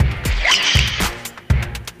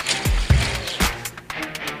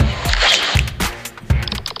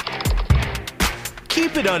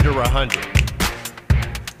it under 100.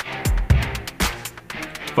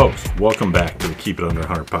 Folks, welcome back to the Keep It Under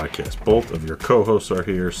 100 podcast. Both of your co-hosts are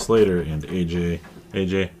here, Slater and AJ.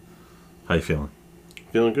 AJ, how you feeling?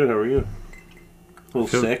 Feeling good. How are you? A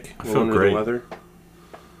little sick. I feel great. The weather.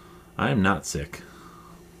 I am not sick.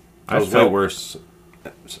 I was way worse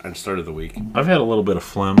at the start of the week. I've had a little bit of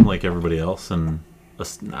phlegm like everybody else, and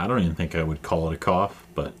I don't even think I would call it a cough,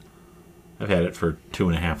 but I've had it for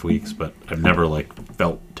 2.5 weeks, but I've never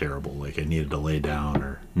felt terrible, like I needed to lay down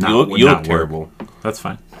or not. You look terrible. That's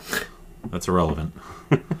fine. That's irrelevant.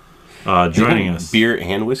 Joining us, beer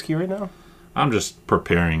and whiskey right now. I'm just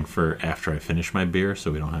preparing for after I finish my beer,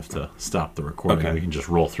 so we don't have to stop the recording. Okay. We can just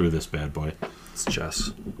roll through this bad boy. It's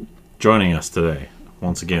chess. Joining us today,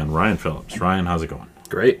 once again, Ryan Phillips. Ryan, how's it going?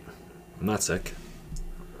 Great. I'm not sick.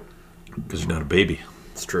 Because you're not a baby.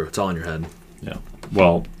 It's true. It's all in your head. Yeah.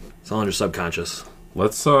 Well, it's all in your subconscious.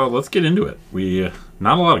 Let's get into it. We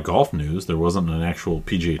not a lot of golf news. There wasn't an actual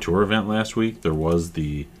PGA Tour event last week. There was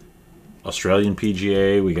the Australian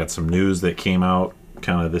PGA. We got some news that came out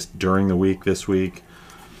kind of during the week this week.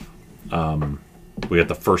 We got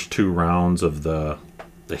the first 2 rounds of the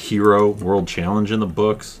Hero World Challenge in the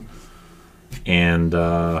books, and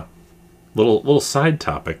little side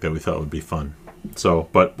topic that we thought would be fun. So,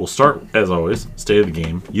 but we'll start as always. State of the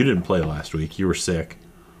game. You didn't play last week. You were sick.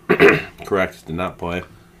 Correct. Did not play.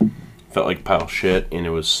 Felt like a pile of shit, and it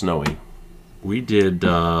was snowing. We did.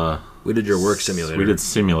 We did your work simulator. We did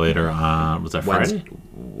simulator on. Was that Friday?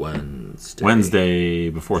 Wednesday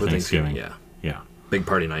before Thanksgiving. Yeah. Big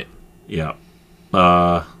party night. Yeah.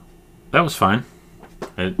 That was fine.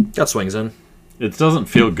 Got swings in. It doesn't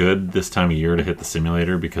feel good this time of year to hit the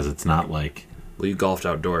simulator because it's not like. Well, you golfed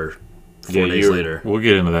outdoor 4 days later. We'll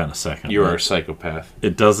get into that in a second. You are a psychopath.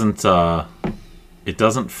 It doesn't. It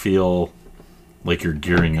doesn't feel like you're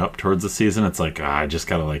gearing up towards the season. It's like I just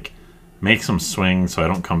gotta make some swings so I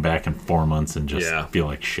don't come back in 4 months and just feel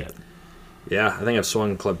like shit. Yeah, I think I've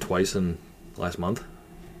swung club twice in the last month.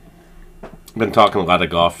 I've been talking a lot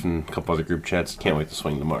of golf and a couple other group chats. Can't wait to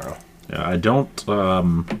swing tomorrow. Yeah, I don't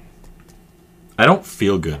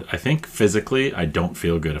feel good. I think physically I don't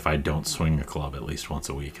feel good if I don't swing a club at least once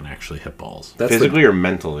a week and actually hit balls. That's physically or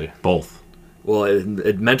mentally? Both. Well,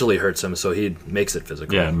 it mentally hurts him, so he makes it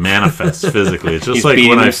physical. Yeah, manifests physically. It's just he's like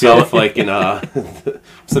when I feel like in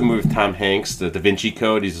what's the movie with Tom Hanks, the Da Vinci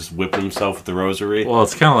Code. He's just whipping himself with the rosary. Well,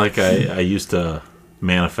 it's kind of like I used to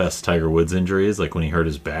manifest Tiger Woods injuries. Like when he hurt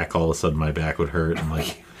his back, all of a sudden my back would hurt, and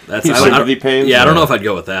that's sympathy pains. Yeah, I don't know if I'd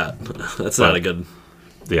go with that. That's not a good.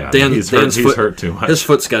 Yeah, he's hurt too much. His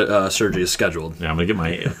foot surgery is scheduled. Yeah, I'm gonna get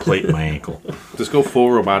my plate in my ankle. Just go full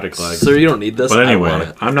robotic leg. Sir, you don't need this. But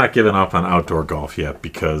anyway, I'm not giving up on outdoor golf yet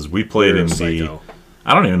because we played in the.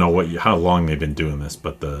 I don't even know how long they've been doing this,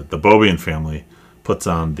 but the Bobian family puts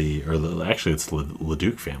on actually it's the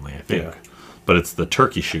Leduc family, I think. Yeah. But it's the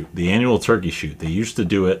turkey shoot, the annual turkey shoot. They used to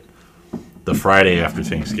do it the Friday after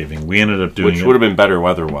Thanksgiving. We ended up doing which would have been better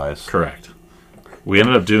weather-wise. Correct. We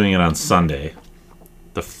ended up doing it on Sunday.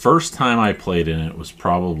 The first time I played in it was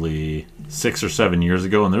probably 6 or 7 years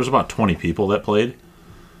ago, and there was about 20 people that played.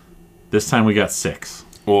 This time we got 6.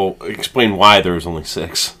 Well, explain why there was only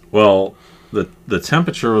 6. Well, the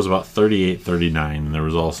temperature was about 38, 39, and there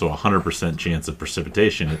was also a 100% chance of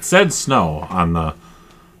precipitation. It said snow on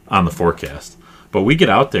the forecast. But we get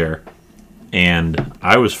out there, and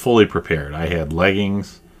I was fully prepared. I had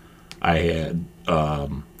leggings, I had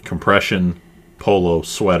compression, polo,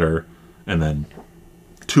 sweater, and then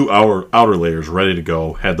 2 outer layers ready to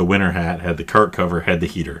go. Had the winter hat, had the cart cover, had the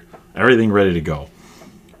heater. Everything ready to go.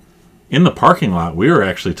 In the parking lot, we were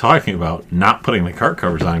actually talking about not putting the cart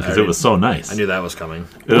covers on because it was so nice. I knew that was coming.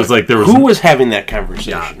 It was like there was... Who was having that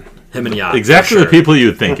conversation? Yacht. Him and Yacht. Exactly the people you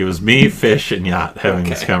would think. It was me, Fish, and Yacht having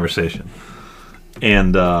this conversation.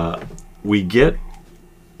 And I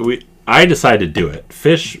decided to do it.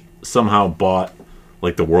 Fish somehow bought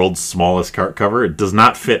the world's smallest cart cover. It does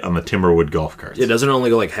not fit on the Timberwood golf carts. It doesn't only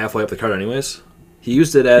go halfway up the cart anyways. He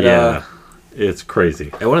used it at it's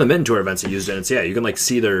crazy. At one of the Mitten Tour events he used it, and it's, you can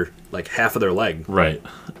see their half of their leg. Right.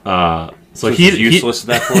 So he's useless at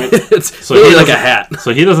that point. It's really like a hat.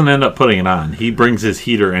 So he doesn't end up putting it on. He brings his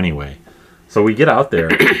heater anyway. So we get out there.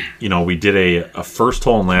 We did a first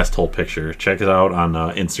hole and last hole picture. Check it out on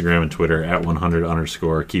Instagram and Twitter at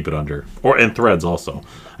 100_ keep it under, and Threads also.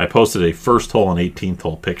 I posted a first hole and 18th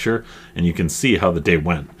hole picture, and you can see how the day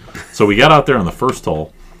went. So we got out there on the first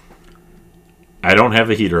hole. I don't have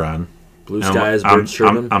the heater on. Blue skies, birds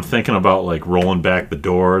chirping. I'm thinking about rolling back the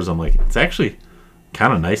doors. I'm like, it's actually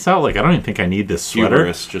kind of nice out. Like, I don't even think I need this sweater.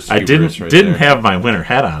 Humorous, just I humorous didn't right didn't there. have my winter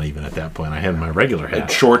hat on even at that point. I had my regular Had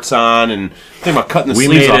hat. shorts on and thinking about cutting the We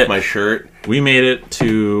sleeves made off it- my shirt. We made it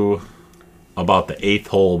to about the 8th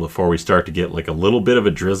hole before we start to get like a little bit of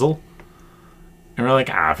a drizzle. And we're like,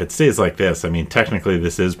 if it stays like this, I mean, technically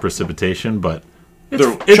this is precipitation, but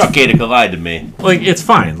Chuck Gatica lied to me. like, it's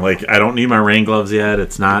fine. Like, I don't need my rain gloves yet.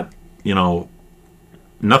 It's not,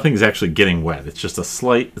 nothing's actually getting wet. It's just it's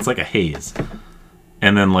like a haze.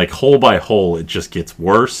 And then, like, hole by hole, it just gets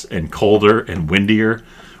worse and colder and windier.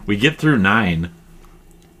 We get through 9,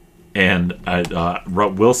 and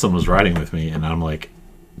Wilson was riding with me, and I'm like,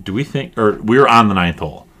 we were on the 9th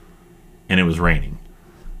hole, and it was raining.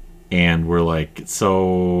 And we're like,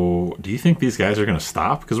 so do you think these guys are going to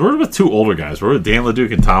stop? Because we're with 2 older guys. We're with Dan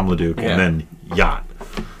LeDuc and Tom LeDuc, and then Yacht.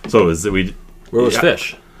 So Where was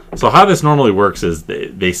Fish? So how this normally works is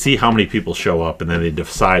they see how many people show up, and then they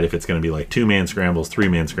decide if it's going to be like 2-man scrambles,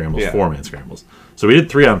 3-man scrambles, 4-man scrambles. So we did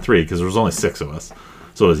 3-on-3 because there was only 6 of us.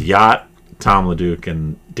 So it was Yacht, Tom LeDuc,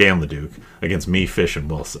 and Dan LeDuc against me, Fish, and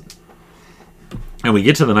Wilson. And we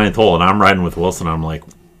get to the 9th hole, and I'm riding with Wilson. And I'm like,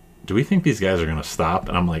 do we think these guys are going to stop?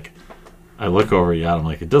 And I'm like, I look over at Yacht. I'm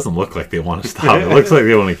like, it doesn't look like they want to stop. It looks like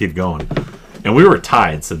they want to keep going. And we were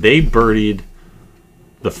tied, so they birdied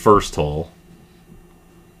the first hole.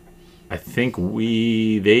 I think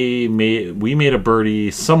we made a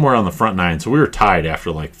birdie somewhere on the front 9, so we were tied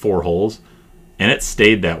after like 4 holes, and it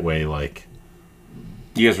stayed that way. Like,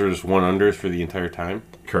 You guys were just 1 unders for the entire time?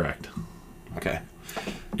 correct. Okay.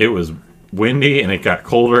 It was windy and it got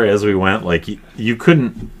colder as we went. Like, you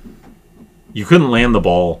couldn't land the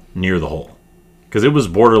ball near the hole because it was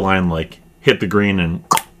borderline like hit the green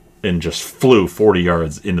and just flew 40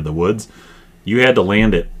 yards into the woods. You had to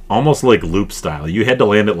land it almost like loop style. You had to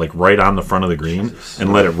land it like right on the front of the green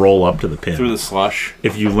and let it roll up to the pin. Through the slush.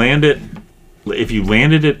 If you landed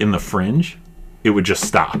it in the fringe, it would just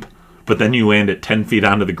stop. But then you land it 10 feet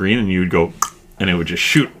onto the green and you would go, and it would just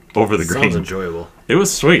shoot over the green. Sounds enjoyable. It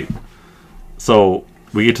was sweet. So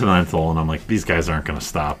we get to the 9th hole, and I'm like, these guys aren't going to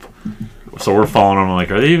stop. So we're following them. I'm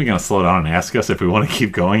like, are they even going to slow down and ask us if we want to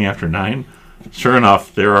keep going after 9? Sure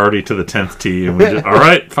enough, they're already to the 10th tee, and we just, all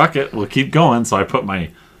right, fuck it, we'll keep going. So I took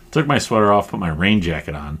my sweater off, put my rain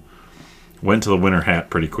jacket on, went to the winter hat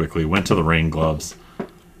pretty quickly, went to the rain gloves,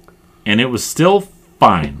 and it was still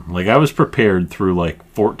fine. Like, I was prepared through like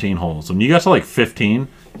 14 holes. When you got to like 15,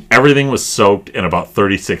 everything was soaked and about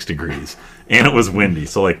 36 degrees, and it was windy.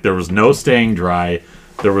 So like, there was no staying dry,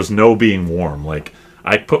 there was no being warm. Like,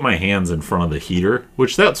 I put my hands in front of the heater,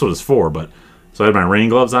 which that's what it's for, but so I had my rain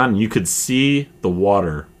gloves on, and you could see the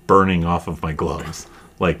water burning off of my gloves,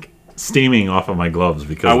 like steaming off of my gloves.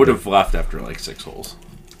 Because I would have left after like 6 holes.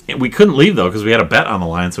 And we couldn't leave though because we had a bet on the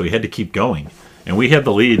line, so we had to keep going. And we had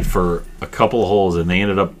the lead for a couple of holes, and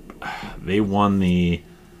they won the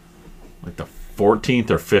 14th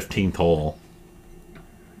or 15th hole,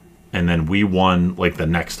 and then we won like the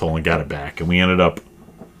next hole and got it back, and we ended up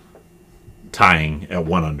tying at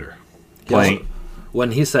 1 under. Playing.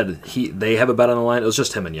 When he said they have a bet on the line, it was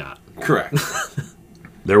just him and Yacht. Correct.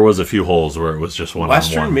 There was a few holes where it was just 1 on 1.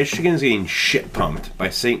 Western Michigan's getting shit pumped by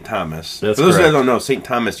St. Thomas. That's For those that correct. don't know, St.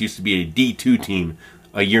 Thomas used to be a D2 team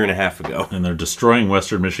a year and a half ago. And they're destroying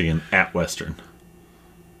Western Michigan at Western.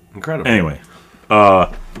 Incredible. Anyway,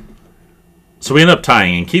 so we end up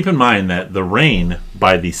tying, and keep in mind that the rain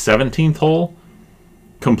by the 17th hole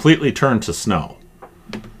completely turned to snow.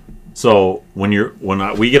 So when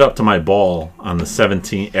we get up to my ball on the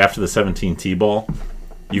 17 after the 17 tee ball,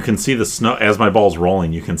 you can see the snow as my ball's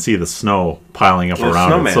rolling. You can see the snow piling up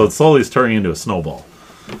around it. snowman. So it slowly is turning into a snowball.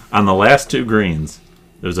 On the last 2 greens,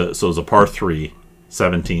 it was a par 3,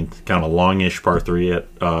 17th, kind of a longish par 3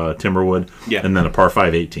 at Timberwood, Yeah. and then a par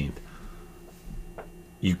 5, 18th.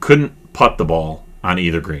 You couldn't putt the ball on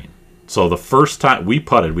either green. So the first time we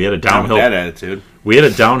putted, we had a Not with downhill. that attitude. We had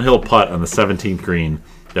a downhill putt on the 17th green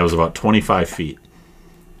that was about 25 feet.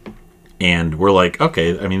 And we're like,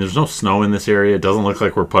 okay, I mean, there's no snow in this area. It doesn't look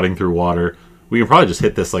like we're putting through water. We can probably just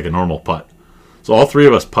hit this like a normal putt. So all 3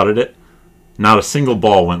 of us putted it. Not a single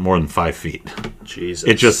ball went more than 5 feet. Jesus.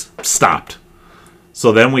 It just stopped.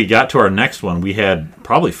 So then we got to our next one. We had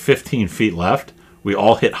probably 15 feet left. We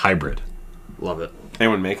all hit hybrid. Love it.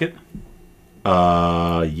 Anyone make it?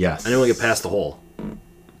 Yes. Anyone get past the hole?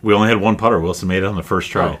 We only had 1 putter. Wilson made it on the first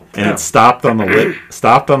try, Oh, and yeah. it stopped on the lid.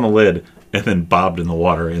 Stopped on the lid, and then bobbed in the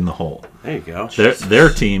water in the hole. There you go. Their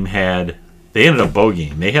team they ended up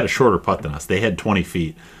bogeying. They had a shorter putt than us. They had 20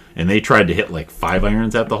 feet, and they tried to hit like 5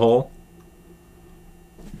 irons at the hole,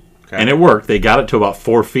 Okay. and it worked. They got it to about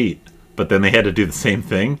 4 feet, but then they had to do the same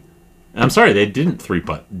thing, And I'm sorry, they didn't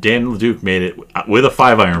 3-putt. Dan LeDuc made it with a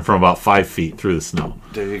 5-iron from about 5 feet through the snow.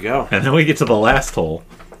 There you go. And then we get to the last hole.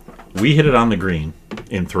 We hit it on the green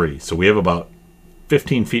in 3. So we have about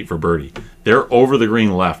 15 feet for birdie. They're over the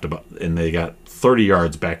green left, and they got 30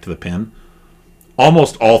 yards back to the pin.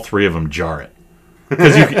 Almost all 3 of them jar it.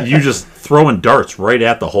 Because you just throwing darts right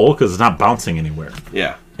at the hole because it's not bouncing anywhere.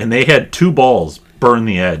 Yeah. And they had 2 balls burn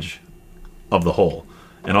the edge of the hole.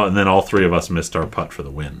 And then all 3 of us missed our putt for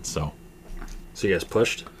the win. So you guys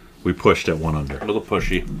pushed? we pushed at 1 under. A little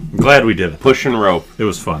pushy. I'm glad we did it. Push and rope. It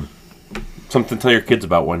was fun. Something to tell your kids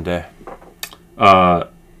about one day.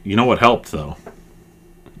 You know what helped, though?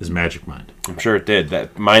 Is Magic Mind. I'm sure it did.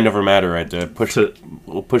 That mind over matter right there.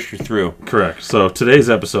 We'll push you through. Correct. So today's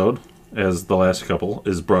episode, as the last couple,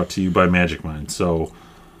 is brought to you by Magic Mind. So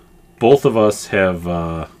both of us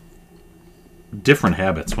have different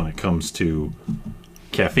habits when it comes to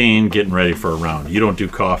caffeine, getting ready for a round. You don't do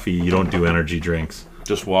coffee. You don't do energy drinks.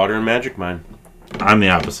 Just water and Magic Mind. I'm the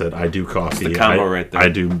opposite. I do coffee. It's the combo right there. I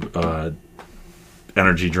do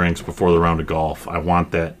energy drinks before the round of golf. I want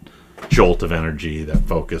that jolt of energy, that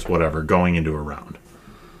focus, whatever, going into a round.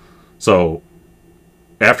 So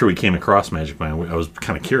after we came across Magic Mind, I was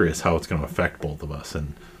kind of curious how it's going to affect both of us.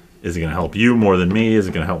 And is it going to help you more than me? Is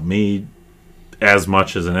it going to help me as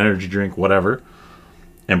much as an energy drink? Whatever.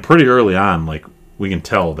 And pretty early on, like, we can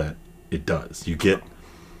tell that it does. You get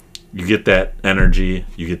that energy,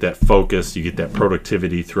 you get that focus, you get that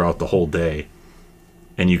productivity throughout the whole day.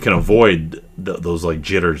 And you can avoid those like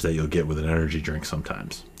jitters that you'll get with an energy drink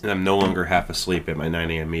sometimes. And I'm no longer half asleep at my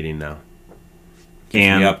 9 a.m. meeting now.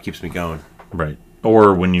 Keeps me up, keeps me going. Right.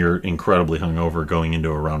 Or when you're incredibly hungover going into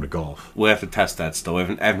a round of golf. We'll have to test that still. I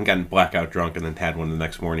haven't gotten blackout drunk and then had one the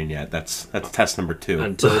next morning yet. That's test number 2.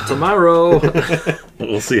 Until tomorrow.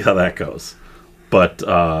 We'll see how that goes. But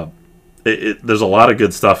there's a lot of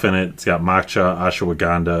good stuff in it. It's got matcha,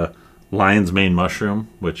 ashwagandha, lion's mane mushroom,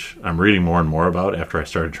 which I'm reading more and more about after I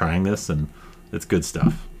started trying this, and it's good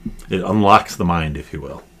stuff. It unlocks the mind, if you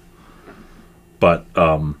will. But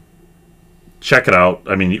check it out.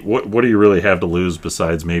 I mean, what do you really have to lose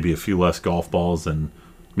besides maybe a few less golf balls, and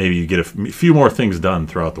maybe you get a few more things done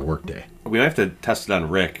throughout the workday? We might have to test it on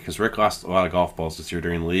Rick, because Rick lost a lot of golf balls this year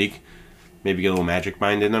during league. Maybe get a little Magic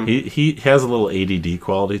Mind in him. He has a little ADD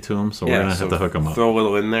quality to him, so we're going to have to hook him up. Throw a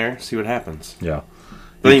little in there, see what happens. Yeah.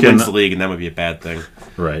 Then he wins the league, and that would be a bad thing.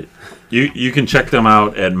 Right. You can check them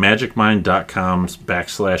out at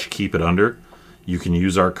magicmind.com/keepitunder. You can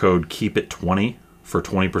use our code KEEPIT20 for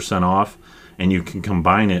 20% off, and you can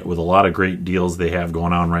combine it with a lot of great deals they have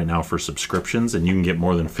going on right now for subscriptions, and you can get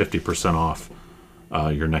more than 50% off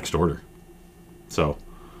your next order. So,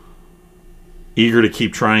 eager to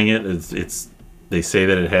keep trying it. They say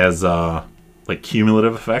that it has like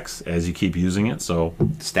cumulative effects as you keep using it, so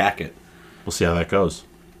stack it. We'll see how that goes.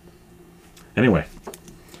 Anyway,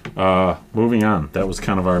 moving on. That was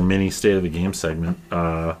kind of our mini State of the Game segment.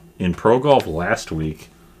 In Pro Golf last week,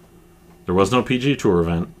 there was no PGA Tour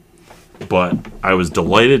event, but I was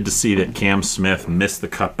delighted to see that Cam Smith missed the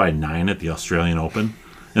cut by 9 at the Australian Open.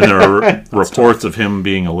 And there are reports of him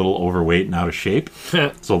being a little overweight and out of shape.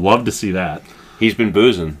 So love to see that. He's been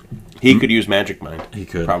boozing. He could use Magic Mind. He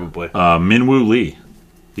could. Probably. Minwoo Lee,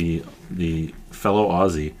 the fellow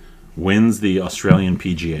Aussie, wins the Australian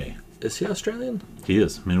PGA. Is he Australian? He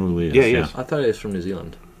is. Minwoo Lee is. Yeah, he is. I thought he was from New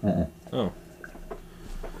Zealand. Oh.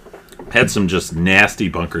 Had some just nasty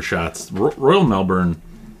bunker shots. Royal Melbourne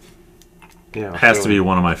has to be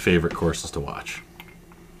one of my favorite courses to watch.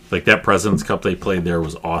 Like that President's Cup they played there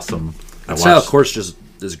was awesome. That style course just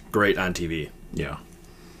is great on TV. Yeah.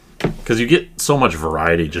 Because you get so much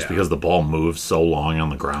variety just because the ball moves so long on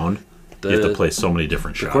the ground. You have to play so many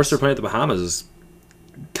different shots. The course they're playing at the Bahamas is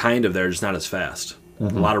kind of there, just not as fast. A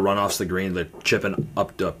lot of runoffs the green, they're chipping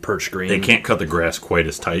up the perch green. They can't cut the grass quite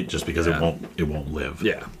as tight just because it won't live.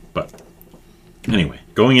 Yeah. But anyway,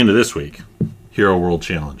 going into this week, Hero World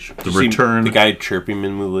Challenge. The guy chirping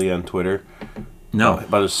Minwoo Lee on Twitter. No,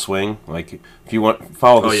 about his swing. Like if you want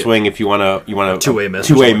follow the swing, if you want a two-way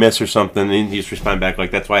miss or something, and he just respond back like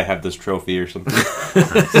that's why I have this trophy or something.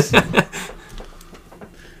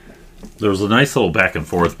 There was a nice little back and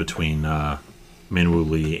forth between Minwoo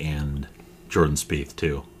Lee and Jordan Spieth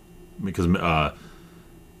too, because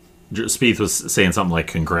Spieth was saying something like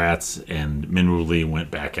 "congrats," and Minwoo Lee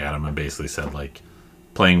went back at him and basically said like,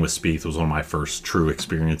 "Playing with Spieth was one of my first true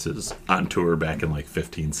experiences on tour back in like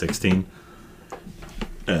 15, 16."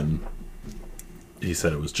 And he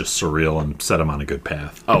said it was just surreal and set him on a good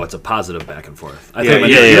path. Oh, it's a positive back and forth. I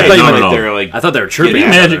thought they were chirping.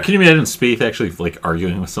 Can you imagine Spieth actually like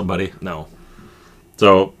arguing with somebody? No.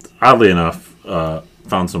 So oddly enough,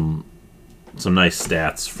 found some some nice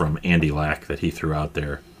stats from Andy Lack that he threw out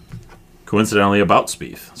there, coincidentally about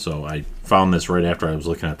Spieth. So I found this right after I was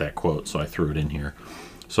looking at that quote, so I threw it in here.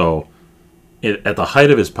 So at the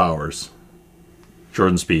height of his powers,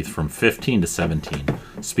 Jordan Spieth, from 15 to 17,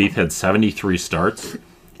 Spieth had 73 starts.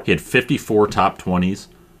 He had 54 top 20s,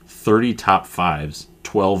 30 top 5s,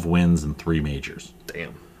 12 wins, and 3 majors.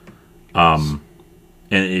 Damn. And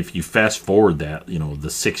if you fast forward that, the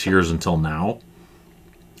 6 years until now,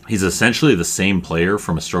 he's essentially the same player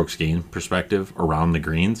from a strokes gained perspective around the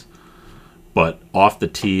greens, but off the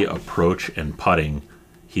tee, approach, and putting,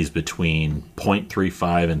 he's between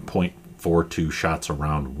 .35 and .42 shots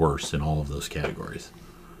around worse in all of those categories.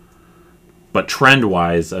 But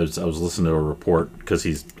trend-wise, I was listening to a report, because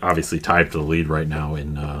he's obviously tied for the lead right now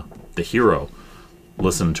in the Hero,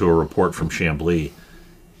 listening to a report from Chambly.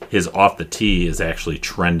 His off the tee is actually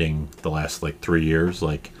trending the last 3 years.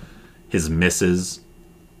 Like, his misses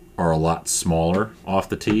are a lot smaller off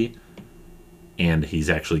the tee, and he's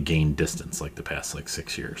actually gained distance the past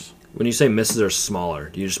 6 years. When you say misses are smaller,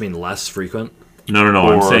 do you just mean less frequent? No.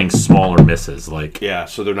 I'm saying smaller misses. Yeah,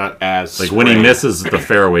 so they're not as when he misses the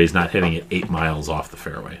fairway, he's not hitting it 8 miles off the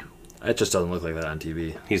fairway. It just doesn't look like that on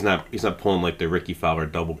TV. He's not pulling the Ricky Fowler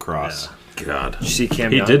double cross. Yeah. God. Did you see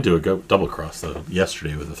Cam He Young? did do a double cross though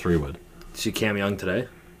yesterday with a 3-wood. Did you see Cam Young today?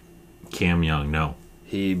 Cam Young, no.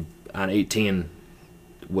 He, on 18,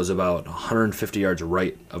 was about 150 yards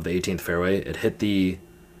right of the 18th fairway. It hit the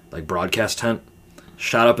broadcast tent,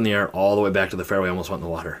 shot up in the air all the way back to the fairway, almost went in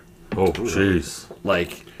the water. Oh, jeez.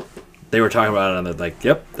 They were talking about it, and they're like,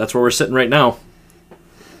 yep, that's where we're sitting right now.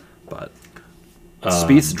 But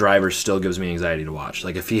Spieth's driver still gives me anxiety to watch.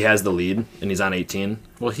 If he has the lead and he's on 18.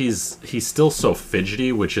 Well, he's still so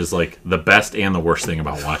fidgety, which is the best and the worst thing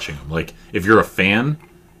about watching him. If you're a fan,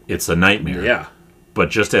 it's a nightmare. Yeah. But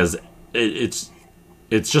just as it's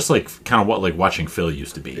just kind of what watching Phil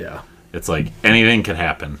used to be. Yeah. It's anything could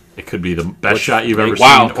happen. It could be the best shot you've ever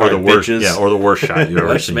wild seen, or the card, worst, bitches. or the worst shot you've ever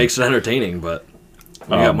Which seen. makes it entertaining, but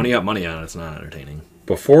when you got money on it, it's not entertaining.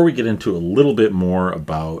 Before we get into a little bit more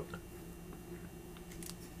about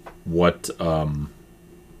what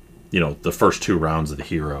the first 2 rounds of the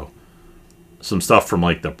Hero, some stuff from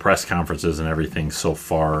the press conferences and everything so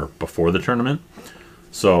far before the tournament.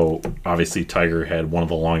 So obviously Tiger had one of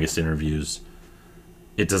the longest interviews.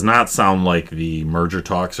 It does not sound like the merger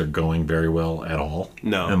talks are going very well at all.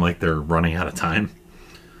 No. And they're running out of time.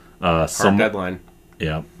 Hard deadline.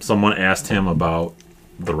 Yeah. Someone asked him about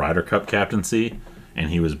the Ryder Cup captaincy, and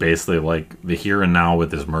he was basically the here and now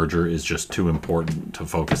with this merger is just too important to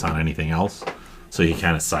focus on anything else. So he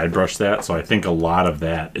kind of side brushed that. So I think a lot of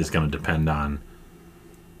that is going to depend on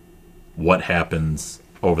what happens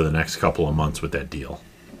over the next couple of months with that deal.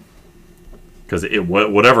 Because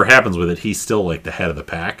whatever happens with it, he's still the head of the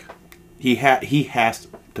pack. He has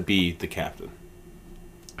to be the captain.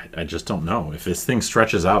 I just don't know. If this thing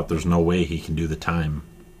stretches out, there's no way he can do the time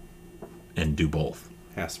and do both.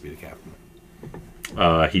 Has to be the captain.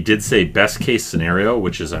 He did say best case scenario,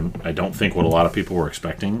 which is I don't think what a lot of people were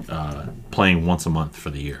expecting, playing once a month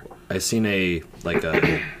for the year. I seen a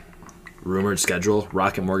rumored schedule.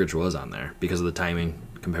 Rocket Mortgage was on there because of the timing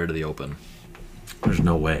compared to the Open. There's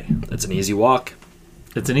no way. It's an easy walk.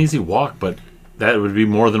 It's an easy walk, but that would be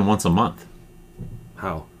more than once a month.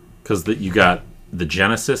 How? Because you got the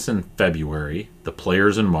Genesis in February, the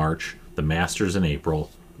Players in March, the Masters in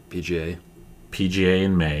April, PGA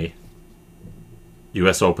in May,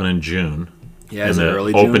 U.S. Open in June, Yeah, and is it the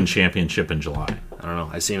early Open June? Championship in July. I don't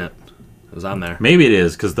know. I seen it. It was on there. Maybe it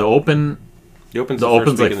is, because the Open's The Open's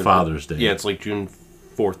first like week of Father's Day. Yeah, it's June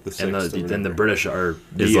 4th, the 6th. And or the whatever. British are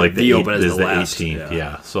Is the Open is the last. 18th.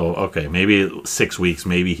 Yeah. So okay, maybe 6 weeks.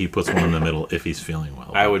 Maybe he puts one in the middle if he's feeling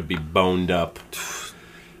well. I would be boned up.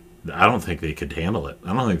 I don't think they could handle it.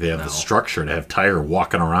 I don't think they have No. the structure to have Tiger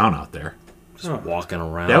walking around out there. Just walking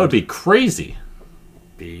around. That would be crazy.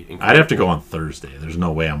 Be I'd have to go on Thursday. There's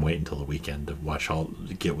no way I'm waiting until the weekend to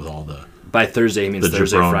get with all the. By Thursday, he means The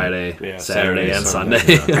Thursday, jabroni. Friday, Yeah, Saturday, and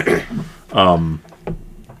Sunday. Sunday. I'm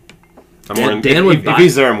Dan- wearing, Dan would if buy-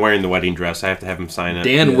 he's there, I'm wearing the wedding dress. I have to have him sign it.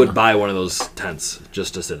 Dan would buy one of those tents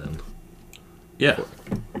just to sit in. Yeah,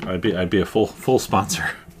 I'd be a full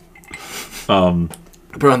sponsor.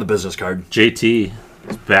 Put it on the business card. JT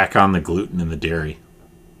is back on the gluten and the dairy.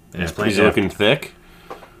 And he's Yeah, playing He's looking thick.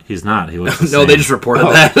 He's not. He looks the No, same. they just reported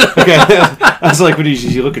that. I was like, what is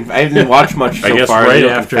he looking for? I didn't watch much so I guess far. Is right he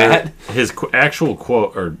looking after fat? his actual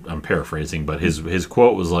quote, or I'm paraphrasing, but his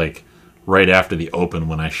quote was right after the Open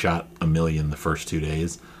when I shot 1 million the first 2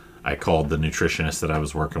 days. I called the nutritionist that I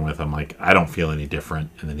was working with. I'm like, I don't feel any different.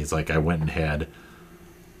 And then he's like, I went and had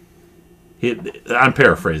I'm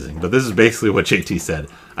paraphrasing, but this is basically what JT said.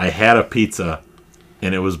 I had a pizza,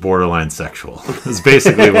 and it was borderline sexual. It's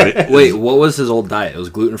basically what it Wait, what was his old diet? It was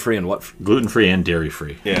gluten-free and what? gluten-free and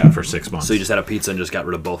dairy-free Yeah. for 6 months. So you just had a pizza and just got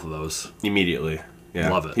rid of both of those. Immediately. Yeah.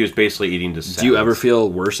 Love it. He was basically eating just Do you ever salads. feel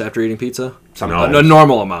worse after eating pizza? Sometimes. A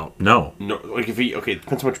normal amount. No. No, like if you okay, it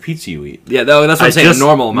depends how much pizza you eat. Yeah, that's what I I'm saying. just- A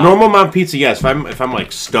normal amount. Normal amount of pizza, yes. If I'm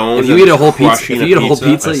like stoned, If you and eat a whole pizza- crushing if you eat a whole pizza,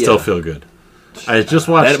 pizza- I So, still yeah. feel good. I just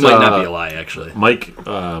watched That might not be a lie, actually. Mike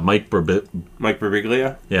Burbit. Mike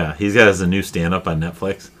Birbiglia. Yeah, he's got a new stand-up on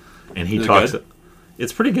Netflix, and he Is it talks. good?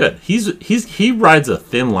 It's pretty good. He rides a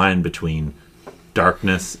thin line between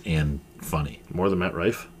darkness and funny. More than Matt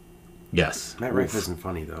Rife? Yes, Matt Rife isn't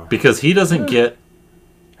funny though. because he doesn't get.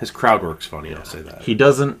 His crowd work's funny. I'll say that. He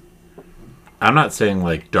doesn't. I'm not saying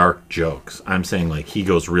like dark jokes. I'm saying like he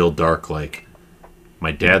goes real dark. Like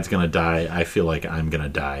my dad's gonna die. I feel like I'm gonna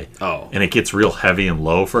die. Oh. And it gets real heavy and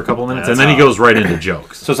low for a couple minutes, That's and then he how- goes right into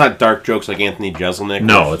jokes. So it's not dark jokes like Anthony Jeselnik.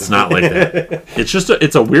 No, it's not like that. It's just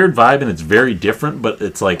it's a weird vibe and it's very different, but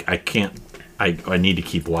it's like I need to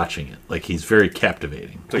keep watching it. Like he's very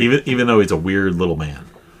captivating, like- even though he's a weird little man.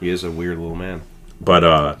 He is a weird little man.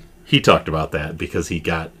 But he talked about that because he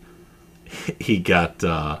got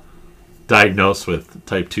diagnosed with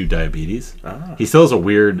type 2 diabetes. He still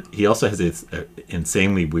has he also has this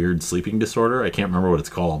insanely weird sleeping disorder. I can't remember what it's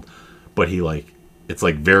called, but it's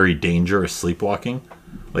like very dangerous sleepwalking.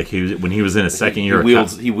 Like when he was in his second year,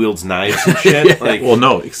 He wields knives and shit. Like, well,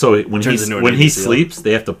 no. So when Turns into a he Navy SEAL. sleeps,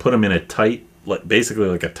 they have to put him in a tight, basically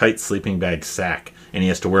like a tight sleeping bag sack, and he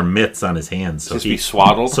has to wear mitts on his hands. So just be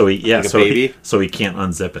swaddled. like a baby. so he can't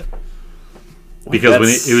unzip it. Because when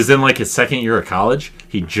he was in like his second year of college,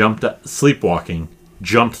 he sleepwalking,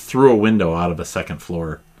 jumped through a window out of a second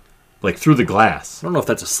floor, like through the glass. I don't know if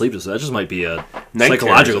that's a sleep disorder. That just might be a Night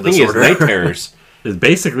psychological terrors. I think disorder. He has night terrors. Is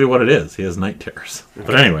basically what it is. He has night terrors.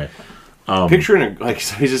 But anyway, Picturing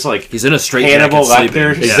so he's just like He's in a straight Hannibal jacket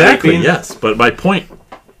Lecter. sleeping. exactly, sleeping. yes. But my point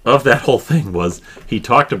of that whole thing was he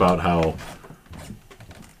talked about how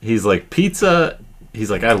he's like pizza.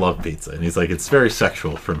 He's like, I love pizza, and he's like, it's very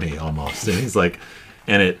sexual for me almost. And he's like,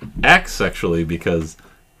 and it acts sexually because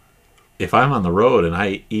if I'm on the road and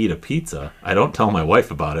I eat a pizza, I don't tell my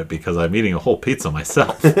wife about it because I'm eating a whole pizza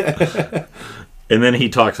myself. And then he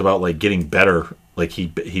talks about like getting better. Like he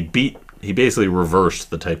basically reversed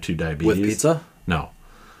the type 2 diabetes With pizza? No.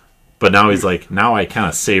 But now he's like, now I kind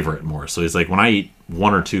of savor it more. So he's like, when I eat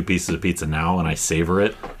 1 or 2 pieces of pizza now and I savor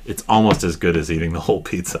it, it's almost as good as eating the whole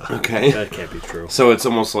pizza. Okay. That can't be true. So it's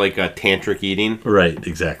almost like a tantric eating. Right,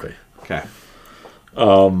 exactly. Okay.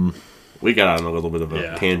 We got on a little bit of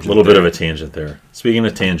a tangent. A little bit of a tangent there. Speaking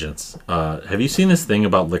of tangents, have you seen this thing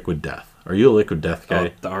about liquid death? Are you a liquid death guy?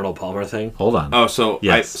 Oh, the Arnold Palmer thing? Hold on. Oh, so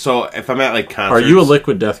Yes. so if I'm at like concerts, Are you a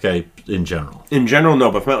liquid death guy in general? in general?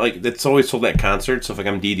 No, but if I'm at like it's always sold at concerts. So if like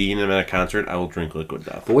I'm DDing and I'm at a concert, I will drink Liquid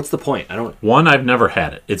Death. But what's the point? I don't... One, I've never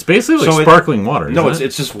had it. It's basically like So sparkling water. No, isn't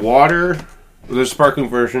it's just water. There's sparkling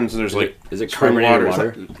versions. There's like is it spring carbonated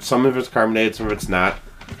water? Some of it's carbonated, some of it's not.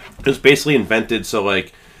 It was basically invented so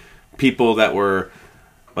like people that were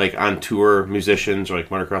like on tour, musicians or like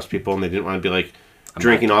motocross people, and they didn't want to be like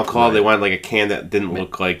drinking alcohol. right. They wanted like a can that didn't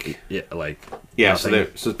look like Yeah, like... yeah. So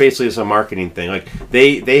nothing. so basically it's a marketing thing. Like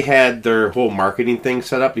they had their whole marketing thing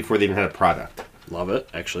set up before they even had a product. Love it,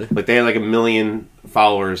 actually. Like they had like 1 million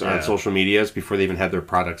followers Yeah. on social medias before they even had their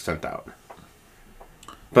product sent out.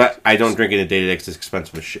 But I don't drink it in a day-to-day because it's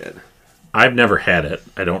expensive as shit. I've never had it.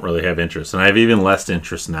 I don't really have interest. And I have even less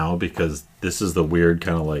interest now because this is the weird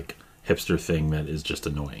kind of like hipster thing that is just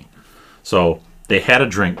annoying. So they had a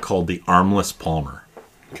drink called the Armless Palmer,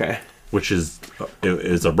 Okay. which is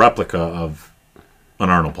a replica of an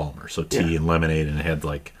Arnold Palmer. So tea and lemonade, and it had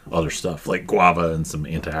like other stuff like guava and some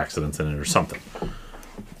antioxidants in it or something.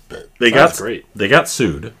 Sounds great. They got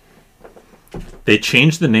sued. They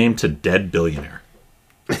changed the name to Dead Billionaire.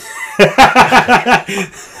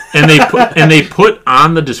 and they put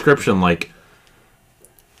on the description like,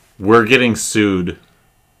 we're getting sued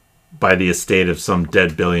by the estate of some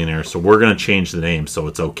dead billionaire, so we're going to change the name so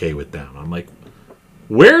it's okay with them. I'm like,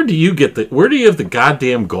 where do you have the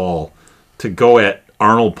goddamn gall to go at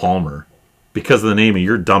Arnold Palmer because of the name of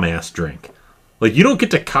your dumbass drink? Like, you don't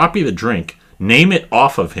get to copy the drink, name it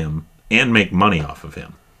off of him, and make money off of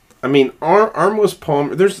him. I mean, Armless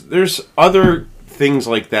Palmer. There's other things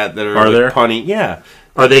like that are Are like there? punny. Yeah.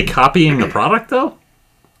 Are they copying the product, though?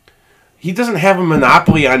 He doesn't have a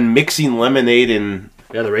monopoly on mixing lemonade and...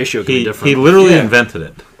 Yeah, the ratio could be He different. literally Yeah. invented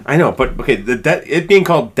it. I know, but okay, it being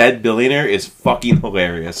called Dead Billionaire is fucking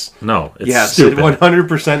hilarious. No, it's Yes, stupid. it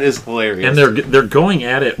 100% is hilarious. And they're going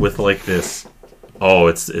at it with like this oh,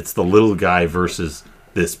 it's the little guy versus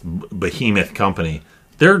this behemoth company.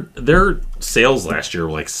 Their sales last year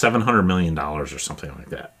were like $700 million or something like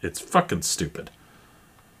that. It's fucking stupid.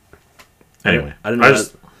 Anyway, I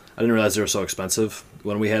didn't realize they were so expensive.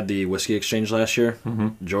 When we had the whiskey exchange last year,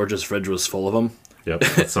 George's fridge was full of them. Yep,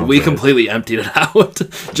 that sounds We right. completely emptied it out,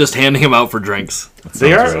 just handing them out for drinks.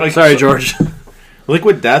 They are right. like Sorry, George.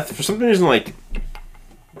 Liquid Death. For some reason, like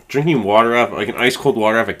drinking water out, like an ice cold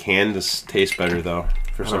water out of a can, just tastes better though.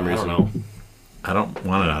 For some I reason, don't know. I don't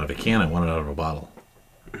want it out of a can. I want it out of a bottle.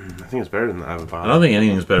 I think it's better than that. I don't think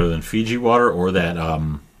anything's better than Fiji water or that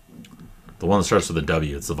the one that starts with a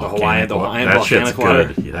W. It's the volcanic Hawaiian That shit's volcanic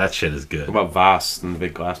water. good. Yeah, that shit is good. What about Voss and the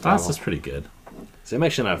big glass bottle? That's just pretty good. See, I'm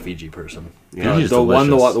actually not a Fiji person. Yeah, Fiji's The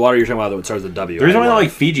delicious. water you're talking about that starts with a W. the reason why I love. like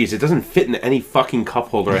Fiji's, it doesn't fit in any fucking cup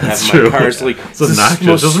holder I have That's in my true. car. It's like It's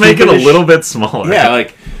obnoxious. Just make it a stupidest little bit smaller. Yeah,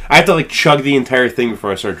 like I have to like chug the entire thing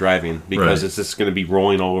before I start driving because Right. it's just going to be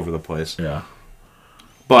rolling all over the place. Yeah.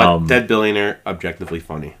 But Dead Billionaire, objectively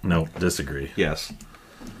funny. No, disagree. Yes.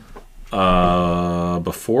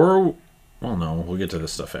 Before, well, no, we'll get to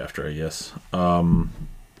this stuff after, I guess.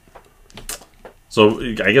 So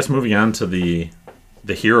I guess moving on to the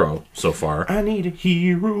hero so far. I need a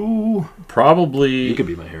hero. Probably You could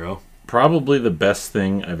be my hero. probably the best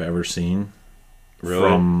thing I've ever seen Really?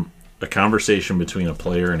 from a conversation between a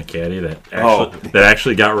player and a caddy that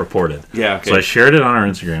actually got reported. Yeah, okay. So I shared it on our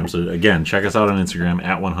Instagram. So again, check us out on Instagram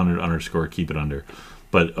at 100_keep it under.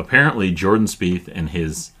 But apparently Jordan Spieth and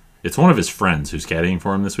it's one of his friends who's caddying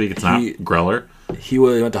for him this week. It's not Greller. He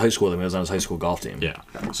went to high school with him. He was on his high school golf team. Yeah.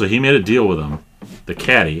 So he made a deal with him, the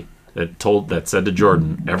caddy, that said to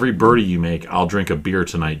Jordan, every birdie you make, I'll drink a beer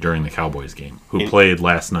tonight during the Cowboys game, who played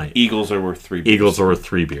last night. Eagles are worth 3 beers. Eagles are worth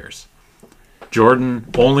 3 beers. Jordan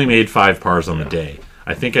only made 5 pars on the day.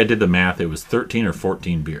 I think I did the math. It was 13 or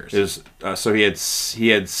 14 beers. It was, so he had 6. He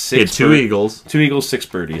had 2 Eagles. 2 Eagles, 6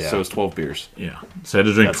 birdies. Yeah. So it's 12 beers. Yeah. So I had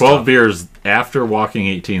to drink That's 12 tough. beers after walking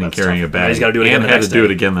 18 and That's carrying tough. a bag. Now he's gotta do it again and the had next to do day.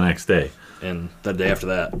 it again the next day. And the day after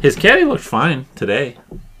that. His caddy looked fine today.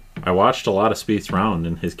 I watched a lot of Spieth's round,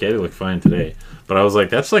 and his caddy looked fine today. But I was like,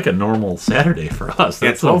 that's like a normal Saturday for us.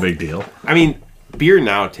 That's no 12 big deal. I mean, beer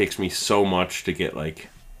now takes me so much to get like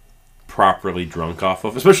properly drunk off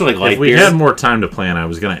of, especially like light If we beer. had more time to plan, I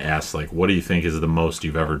was going to ask, like, what do you think is the most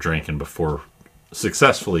you've ever drinking before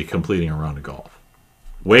successfully completing a round of golf?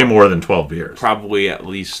 Way more than 12 beers. Probably at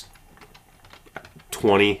least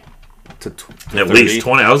 20 to At 30. least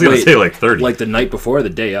 20. I was going to Wait, say like 30. Like the night before, or the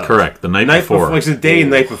day of. Correct. The night Night before. before, like the day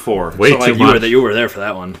and night before. Way so, like, too You much. you were there for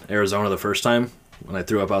that one. Arizona the first time when I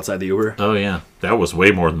threw up outside the Uber. Oh, yeah. That was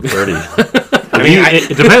way more than 30. I mean,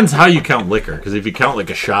 it depends how you count liquor. Because if you count like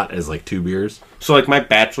a shot as like 2 beers. so like my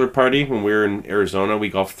bachelor party when we were in Arizona, we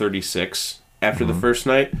golfed 36 after Mm-hmm. the first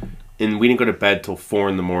night, and we didn't go to bed till 4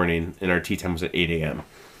 in the morning, and our tee time was at 8 a.m.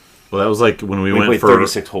 Well, that was like when we We went played for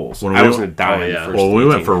 36 holes. when I we was went- going to die. oh, in yeah. the first Well, we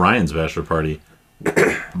went 18. for Ryan's bachelor party.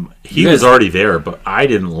 He You was guys- already there, but I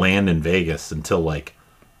didn't land in Vegas until like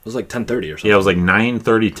It was like 10:30 or something. yeah, it was like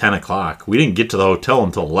 9:30, 10 o'clock. We didn't get to the hotel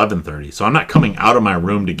until 11:30, so I'm not coming out of my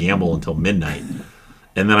room to gamble until midnight.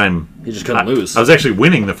 And then He just couldn't lose. I was actually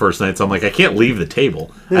winning the first night, so I'm like, I can't leave the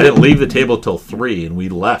table. I didn't leave the table till 3, and we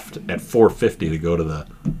left at 4:50 to go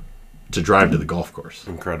to drive to the golf course.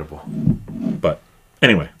 Incredible. But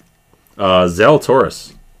anyway,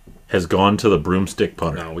 Zalatoris has gone to the broomstick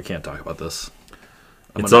putter. No, we can't talk about this.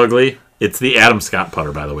 It's ugly. It's the Adam Scott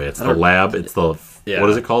putter, by the way. It's the don't- lab. It's the Yeah. what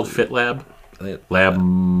is it called? Fit Lab, I think, Lab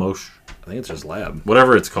Motion, I think it's just lab.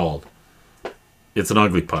 whatever it's called. It's an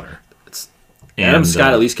ugly putter. It's And, Adam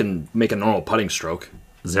Scott at least can make a normal putting stroke.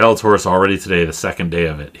 Zalatoris already today, the second day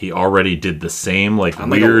of it, he already did the same like On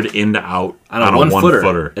like weird in to out On on a a one footer.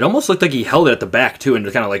 footer. It almost looked like he held it at the back too and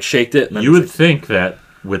just kind of like shaked it. And then You would it's think that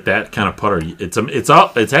with that kind of putter,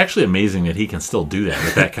 it's actually amazing that he can still do that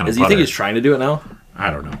with that kind like, of do you putter. think he's trying to do it now?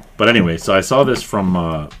 I don't know, but anyway, so I saw this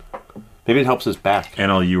from Maybe it helps his back.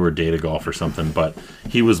 NLU or Data Golf or something, but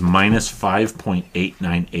he was minus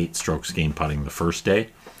 5.898 strokes gained putting the first day.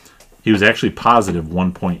 He was actually positive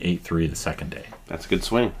 1.83 the second day. That's a good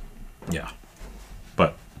swing. Yeah,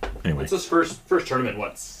 but anyway, It's his first tournament.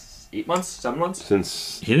 What? 8 months? 7 months?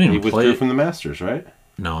 Since He didn't even withdrew play- from the Masters, right?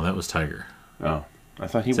 no, that was Tiger. Oh, I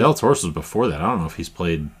thought he. Zalatoris was before that. I don't know if he's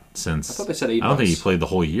played since. I thought they said 8 I don't think he months. played the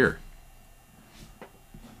whole year.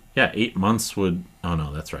 Yeah, 8 months would. Oh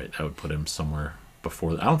no, that's right. That would put him somewhere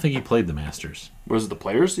before. I don't think he played the Masters. Was it the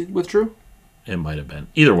players he withdrew? It might have been.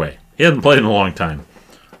 Either way, he hadn't played in a long time.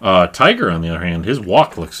 Tiger, on the other hand, his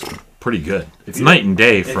walk looks pretty good. It's night and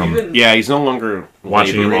day from. Yeah, he's no longer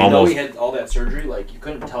Watching him laboring. almost- he had all that surgery, like you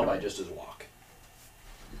couldn't tell by just his walk.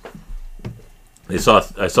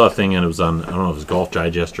 I saw a thing, and it was on, I don't know if it was Golf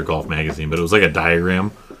Digest or Golf Magazine, but it was like a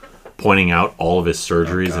diagram pointing out all of his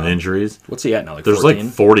surgeries and injuries. What's he at now? Like There's 14?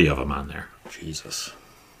 like 40 of them on there. Jesus.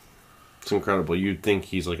 It's incredible. You'd think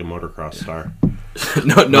he's like a motocross star.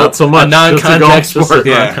 no, Not so much. A non-contact sport.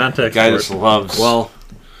 Non-contact Guy sport. just loves. Well,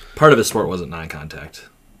 part of his sport wasn't non-contact.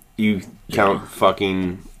 You count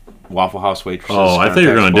fucking Waffle House waitresses. Oh, I thought you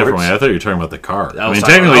were going a different way. sports? I thought you were talking about the car. I I was mean,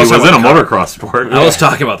 talking- technically, I he was was in a talking about motocross sport. I was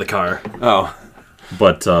talking about the car. Oh,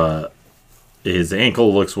 But his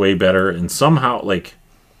ankle looks way better, and somehow, like,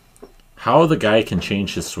 how the guy can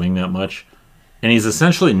change his swing that much, and he's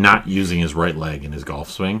essentially not using his right leg in his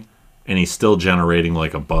golf swing, and he's still generating,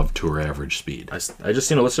 like, above tour average speed. I just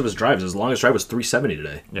seen a list of his drives. His longest drive was 370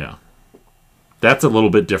 today. Yeah. That's a little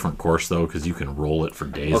bit different course, though, because you can roll it for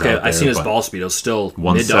days Okay, out I there, seen his but ball speed. It was still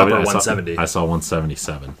mid to upper 170. I saw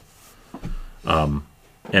 177.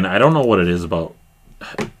 And I don't know what it is about.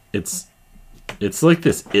 It's like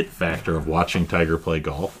this it factor of watching Tiger play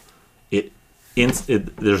golf.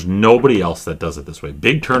 There's nobody else that does it this way.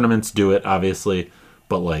 Big tournaments do it, obviously,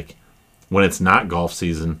 but like when it's not golf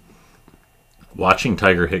season, watching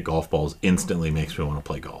Tiger hit golf balls instantly makes me want to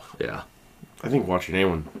play golf. Yeah. I think watching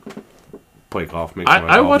anyone play golf makes.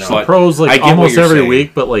 I watch the But pros I like get what almost you're every saying.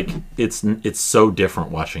 week, but like it's so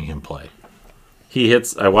different watching him play.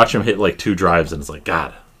 I watch him hit like 2 drives, and it's like,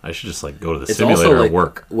 God, I should just like go to the It's simulator also like and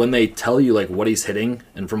work. when they tell you like what he's hitting,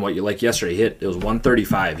 and from what you like yesterday, it was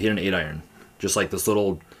 135. He hit an 8-iron, just like this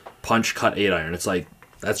little punch cut 8-iron. It's like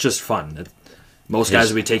that's just fun. Most guys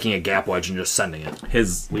would be taking a gap wedge and just sending it.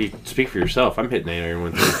 Well, you speak for yourself. I'm hitting 8-iron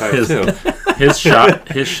 135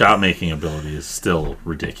 too. His shot making ability is still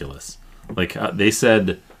ridiculous. Like they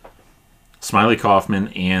said, Smiley Kaufman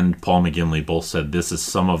and Paul McGinley both said this is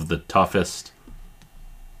some of the toughest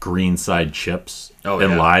greenside chips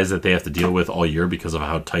and lies that they have to deal with all year because of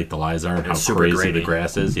how tight the lies are and how super crazy grainy. the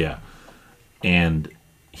grass is. Yeah, and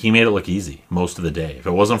he made it look easy most of the day. If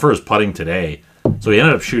it wasn't for his putting today, so he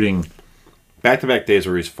ended up shooting. Back-to-back days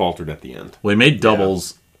where he's faltered at the end. Well, he made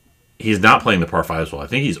doubles. He's not playing the par 5s well. I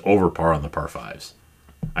think he's over par on the par 5s.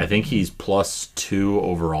 I think he's +2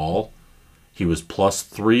 overall. He was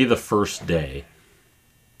 +3 the first day.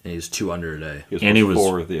 And he's 2 under a day. He was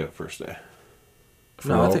 4 the first day.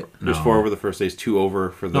 No, I think He was 4 over the first day. He's 2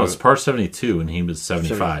 over for the. No, it's par 72, and he was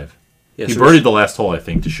 75. Yeah, He so birdied the last hole, I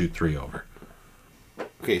think, to shoot 3 over.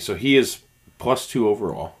 Okay, so he is +2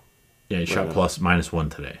 overall. Yeah, he shot -1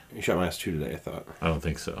 today. He shot -2 today, I thought. I don't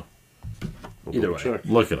think so. Either way. Check.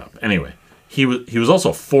 Look it up. Anyway, he was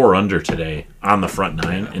also 4 under today on the front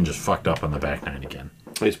 9 and just fucked up on the back 9 again.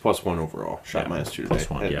 He's +1 overall. Shot -2 today.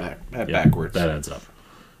 +1, yeah. Backwards. That adds up.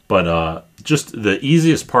 But just the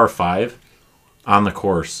easiest par 5 on the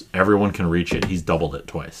course, everyone can reach it. He's doubled it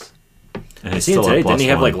twice. And he's See still today, at didn't he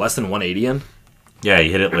have +1. like less than 180 in? Yeah,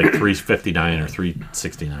 he hit it like 359 or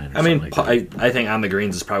 369 or I mean, something like that. I think on the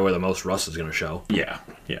greens is probably where the most rust is going to show. Yeah.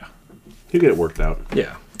 He'll get it worked out.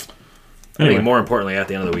 Yeah. I Anyway. think more importantly at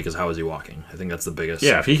the end of the week is how is he walking. I think that's the biggest.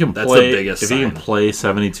 Yeah, if he can that's play, the biggest if he can sign. play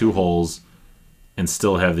 72 holes and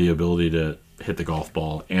still have the ability to hit the golf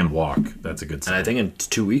ball and walk, that's a good sign. And I think in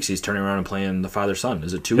 2 weeks he's turning around and playing the father-son.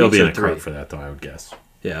 Is it 2 he'll weeks be in or a 3? cart for that, though, I would guess.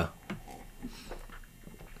 Yeah.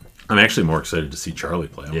 I'm actually more excited to see Charlie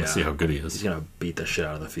play. I want Yeah. to see how good he He's is. going to beat the shit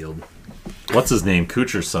out of the field. What's his name?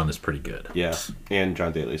 Kuchar's son is pretty good. Yeah, and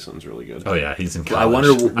John Daly's son's really good. Oh, yeah, he's in I college.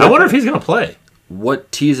 wonder I wonder if he's going to play. What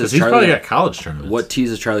tees is Because he's probably Charlie? got college tournaments. What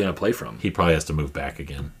tees is Charlie going to play from? He probably has to move back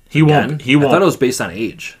again. He won't. Again? He won't. I thought it was based on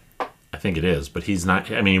age. I think it is, but he's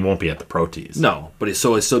not. I mean, he won't be at the pro tees. No, but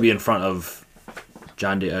he'll still be in front of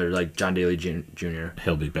John Daly Jr.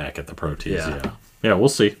 He'll be back at the pro tees. Yeah. Yeah, we'll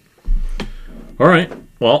see. All right.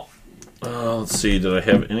 Well, let's see. Did I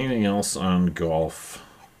have anything else on golf?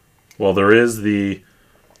 Well, there is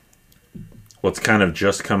what's kind of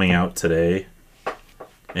just coming out today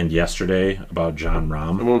and yesterday about John I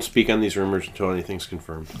Rahm. won't speak on these rumors until anything's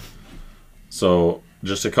confirmed. So,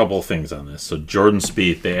 just a couple of things on this. So, Jordan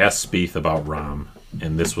Spieth, they asked Spieth about Rahm,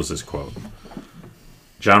 and this was his quote.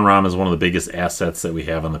 John Rahm is one of the biggest assets that we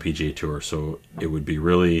have on the PGA Tour, so it would be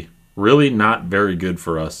really, really not very good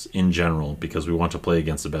for us in general because we want to play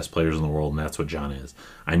against the best players in the world, and that's what John is.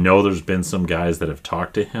 I know there's been some guys that have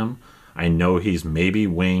talked to him. I know he's maybe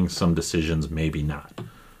weighing some decisions, maybe not.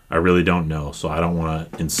 I really don't know, so I don't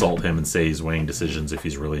want to insult him and say he's weighing decisions if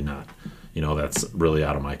he's really not. You know, that's really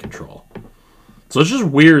out of my control. So it's just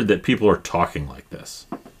weird that people are talking like this,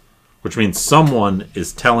 which means someone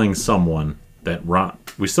is telling someone that Rahm.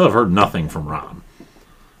 We still have heard nothing from Rahm.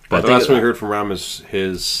 But the last one we heard from Rahm is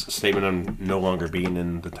his statement on no longer being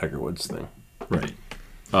in the Tiger Woods thing. Right.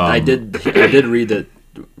 I did read that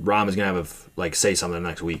Rom is gonna have say something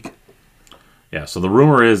next week. Yeah. So the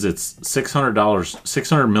rumor is it's $600,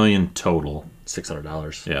 $600 million total.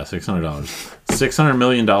 $600. Yeah, $600. $600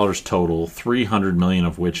 million total. $300 million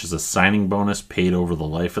of which is a signing bonus paid over the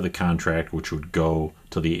life of the contract, which would go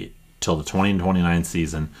till the 2029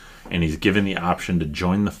 season. And he's given the option to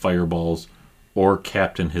join the Fireballs or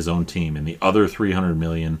captain his own team. And the other $300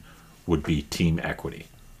 million would be team equity.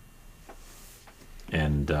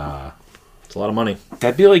 And it's a lot of money.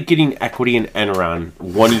 That'd be like getting equity in Enron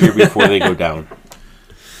 1 year before they go down.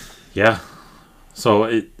 Yeah. So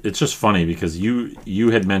it's just funny because you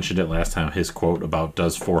had mentioned it last time, his quote about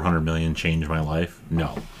does $400 million change my life?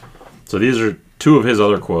 No. So these are two of his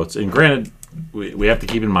other quotes. And granted, we have to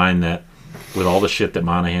keep in mind that with all the shit that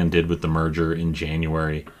Monahan did with the merger in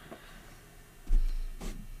January,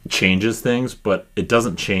 changes things, but it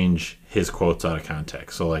doesn't change his quotes out of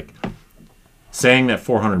context. So like saying that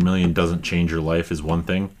 $400 million doesn't change your life is one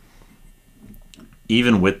thing.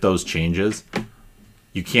 Even with those changes,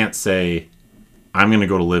 you can't say I'm going to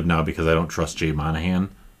go to Live now because I don't trust Jay Monahan,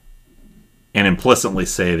 and implicitly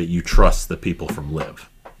say that you trust the people from Live.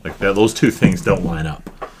 Like those two things don't line up.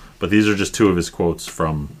 But these are just two of his quotes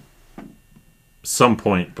from some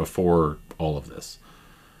point before all of this.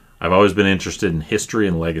 I've always been interested in history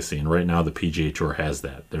and legacy, and right now the PGA Tour has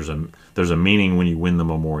that. There's a meaning when you win the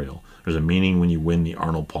Memorial. There's a meaning when you win the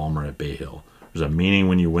Arnold Palmer at Bay Hill. There's a meaning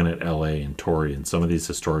when you win at LA and Torrey and some of these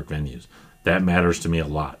historic venues. That matters to me a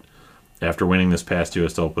lot. After winning this past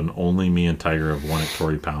U.S. Open, only me and Tiger have won at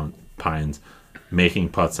Torrey Pines, making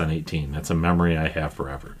putts on 18. That's a memory I have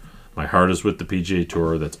forever. My heart is with the PGA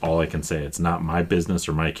Tour. That's all I can say. It's not my business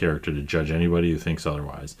or my character to judge anybody who thinks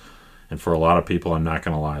otherwise. And for a lot of people, I'm not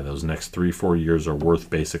going to lie, those next 3-4 years are worth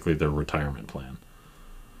basically their retirement plan.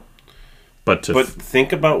 But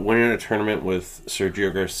think about winning a tournament with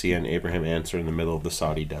Sergio Garcia and Abraham Answer in the middle of the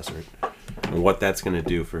Saudi desert, and what that's going to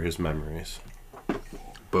do for his memories.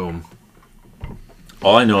 Boom.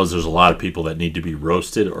 All I know is there's a lot of people that need to be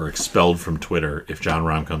roasted or expelled from Twitter if Jon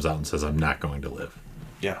Rahm comes out and says, I'm not going to Live.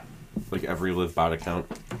 Yeah. Like every Live bot account.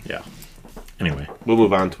 Yeah. Anyway. We'll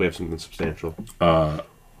move on to we have something substantial. A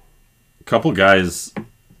couple guys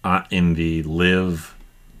in the Live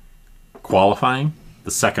qualifying, the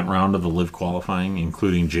second round of the Live qualifying,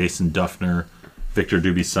 including Jason Duffner, Victor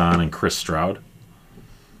Dubuisson, and Chris Stroud.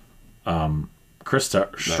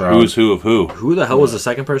 Stroud. Who's who of who? Who the hell was the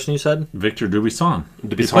second person you said? Victor Dubuisson. He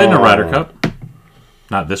played in a Ryder Cup.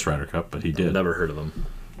 Not this Ryder Cup, but he did. I've never heard of him.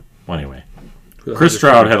 Well, anyway. Chris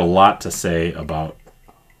Stroud had a lot to say about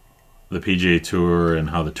the PGA Tour and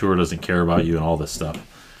how the Tour doesn't care about you and all this stuff.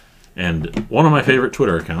 And one of my favorite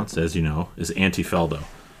Twitter accounts, as you know, is Anti-Feldo.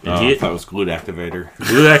 And I thought it was Glued Activator.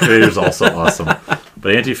 Glued Activator is also awesome.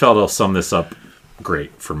 But Anti-Feldo summed this up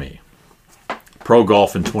great for me. Pro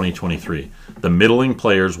golf in 2023. The middling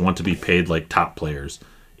players want to be paid like top players,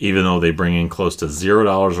 even though they bring in close to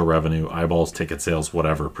 $0 of revenue, eyeballs, ticket sales,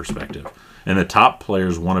 whatever perspective. And the top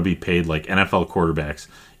players want to be paid like NFL quarterbacks,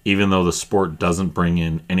 even though the sport doesn't bring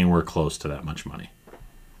in anywhere close to that much money.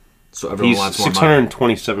 So everyone wants more money. He's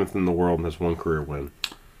 627th in the world and has one career win.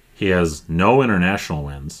 He has no international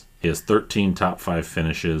wins. He has 13 top 5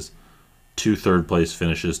 finishes, 2 third-place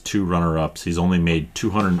finishes, 2 runner-ups. He's only made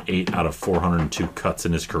 208 out of 402 cuts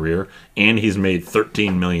in his career, and he's made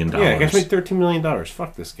 $13 million. Yeah, guys made $13 million.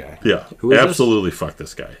 Fuck this guy. Yeah, Who is absolutely this? Fuck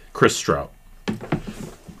this guy. Chris Stroud.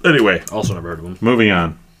 Anyway. Also never heard of him. Moving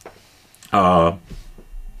on.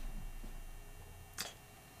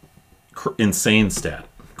 Insane stat.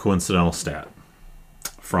 Coincidental stat.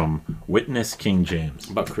 From Witness King James.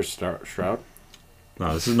 About Chris Stroud?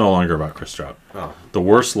 No, this is no longer about Chris Stroud. Oh. The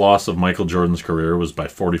worst loss of Michael Jordan's career was by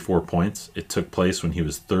 44 points. It took place when he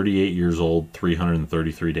was 38 years old,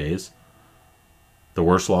 333 days. The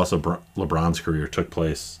worst loss of LeBron's career took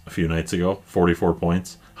place a few nights ago, 44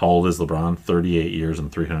 points. How old is LeBron? 38 years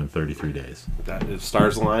and 333 days. That is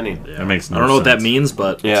stars aligning. Yeah. That makes no sense. I don't know what that means,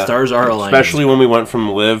 but stars are aligning. Especially when we went from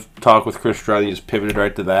Live talk with Chris Stroud and you just pivoted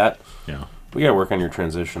right to that. Yeah. We gotta work on your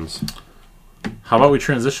transitions. How about we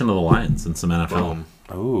transition to the Lions and some NFL?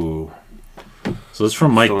 Ooh. So this is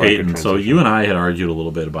from Mike Still like a Payton. So you and I had argued a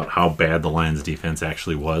little bit about how bad the Lions defense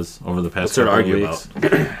actually was over the past couple of weeks.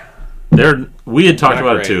 We had talked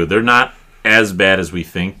about it too. They're not as bad as we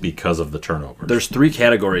think because of the turnovers. There's 3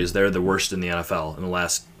 categories. They're the worst in the NFL in the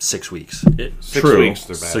last 6 weeks. 6 True. weeks,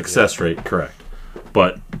 they're bad, Success rate, correct.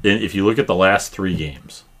 But if you look at the last 3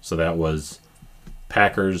 games, so that was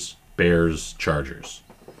Packers, Bears, Chargers.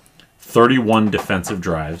 31 defensive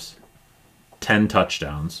drives, 10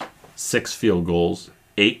 touchdowns, 6 field goals,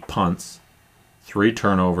 8 punts, 3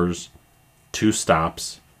 turnovers, 2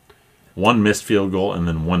 stops, 1 missed field goal, and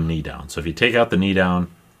then 1 knee down. So if you take out the knee down,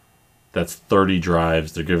 that's 30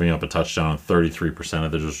 drives. They're giving up a touchdown on 33%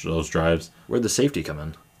 of those drives. Where'd the safety come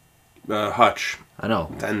in? Hutch. I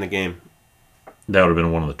know. To end the game. That would have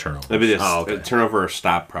been one of the turnovers. Maybe okay. a turnover or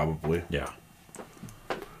stop, probably. Yeah.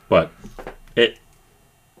 But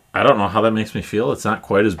I don't know how that makes me feel. It's not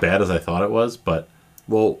quite as bad as I thought it was, but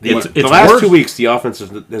Well, the it's last worse. 2 weeks, the offense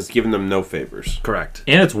has given them no favors. correct.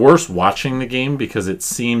 And it's worse watching the game because it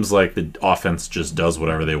seems like the offense just does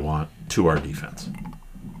whatever they want to our defense.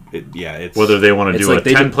 It's Whether they want to It's do like a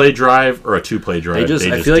 10-play drive or a 2-play drive,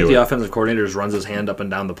 I feel like do the it. offensive coordinator just runs his hand up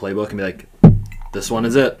and down the playbook and be like, "This one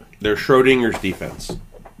is it." they're Schrodinger's defense.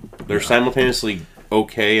 They're simultaneously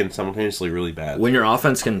okay and simultaneously really bad. When your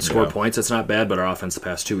offense can score Yeah. points, it's not bad. But our offense the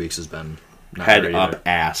past 2 weeks has been not Head great up either.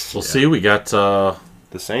 ass. We'll see. We got The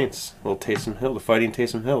Saints. Little Taysom Hill. The Fighting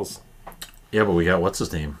Taysom Hills. but we got what's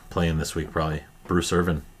his name playing this week probably. Bruce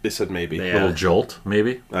Irvin. They said maybe. Yeah. Little jolt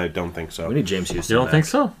maybe. I don't think so. We need James Houston. You don't back. think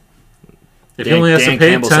so? If Dan- he only has Dan to pay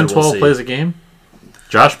Campbell 10, said we'll 12 see. plays a game.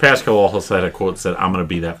 Josh Pascal also had a quote said, "I'm going to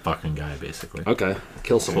be that fucking guy," basically. Okay,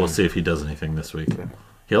 kill So someone. we'll see if he does anything this week.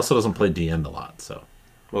 He also doesn't play D end a lot, so.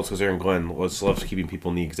 Well, it's because Aaron Glenn loves keeping people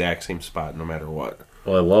in the exact same spot no matter what.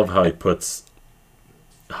 Well, I love how he puts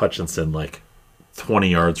Hutchinson like 20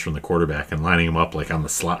 yards from the quarterback and lining him up like on the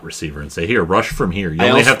slot receiver and say, "Here, rush from here. You I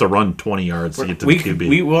only also- have to run 20 yards to get to We the QB."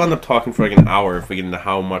 we will end up talking for like an hour if we get into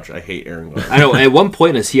how much I hate Aaron Glenn. I know. At one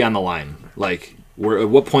point, is he on the line? Like, at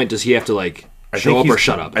what point does he have to like show up or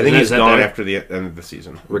shut up? I think he's Is that gone there? after the end of the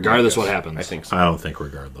season. Regardless Yes, what happens. I think so. I don't think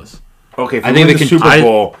regardless. Okay, if I I think think they the can- Super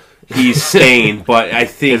Bowl, he's staying, but I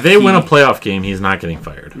think If they win a playoff game, he's not getting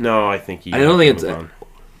fired. No, I think he. I don't think it's. move on.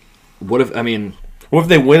 What if? I mean, What if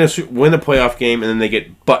they win a playoff game and then they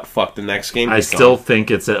get butt fucked the next game? I He's still gone.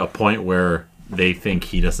 think it's at a point where they think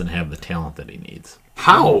he doesn't have the talent that he needs.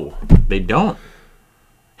 How? They don't.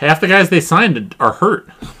 Half the guys they signed are hurt.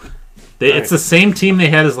 It's the same team they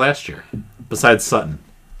had as last year, besides Sutton.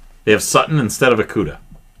 They have Sutton instead of Akuda.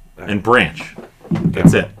 And Branch.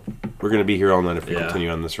 That's it. We're gonna be here all night if we Yeah. continue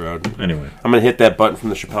on this road. Anyway. I'm gonna hit that button from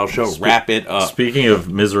the Chappelle Show. Wrap it up. Speaking of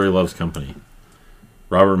misery loves company,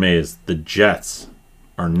 Robert Mays, the Jets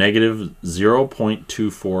are negative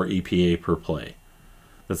 0.24 EPA per play.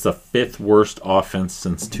 That's the 5th worst offense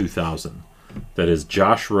since 2000. That is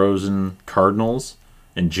Josh Rosen Cardinals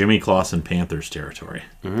and Jimmy Clausen Panthers territory.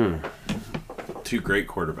 Two great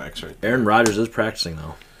quarterbacks, right? Aaron Rodgers is practicing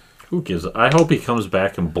though. Who gives a... I hope he comes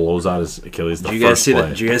back and blows out his Achilles the Did you guys first see play. that?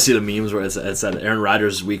 Did you guys see the memes where it said Aaron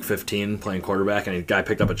Rodgers week 15 playing quarterback and a guy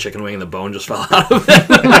picked up a chicken wing and the bone just fell out of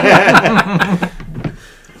it?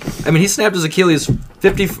 I mean, he snapped his Achilles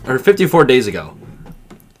 54 days ago.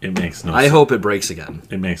 It makes no I sense. hope it breaks again.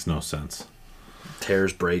 It makes no sense.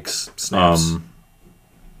 Tears, breaks, snaps.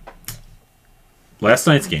 Last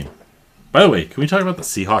night's game. By the way, can we talk about the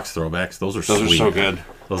Seahawks throwbacks? Those are Those sweet. are so good.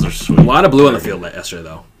 Those are sweet. A lot of blue on the field yesterday,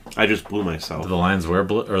 though. I just blew myself. Did the Lions wear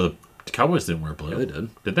blue? Or the Cowboys didn't wear blue? Yeah, they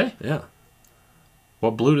did. Did they? Yeah.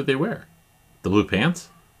 What blue did they wear? The blue pants?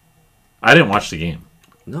 I didn't watch the game.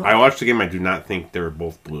 No. I watched the game. I do not think they were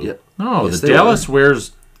both blue. Yeah. No, Yes, the they Dallas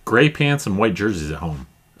wears gray pants and white jerseys at home.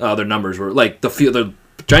 Their numbers were like the field. The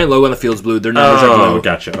giant logo on the field's blue. Their numbers are Oh, blue.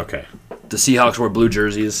 gotcha. Okay. The Seahawks wore blue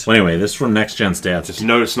jerseys. Well, anyway, this is from Next Gen Stats. Just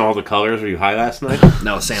noticing all the colors. Were you high last night?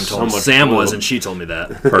 No, Sam So told me. much Sam blue. was, and she told me that.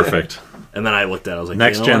 Perfect. And then I looked at it. I was like,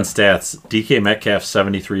 Next you know Gen what? Stats. DK Metcalf's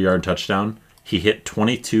 73-yard touchdown. He hit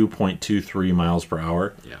 22.23 miles per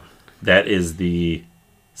hour. Yeah. That is the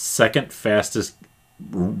second fastest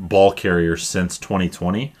ball carrier since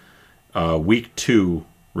 2020. Week 2,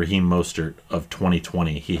 Raheem Mostert of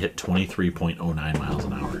 2020, he hit 23.09 miles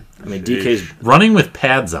an hour. I mean, DK's Running with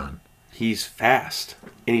pads on. He's fast,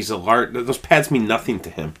 and he's a large. Those pads mean nothing to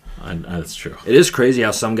him. That's true. It is crazy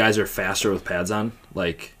how some guys are faster with pads on.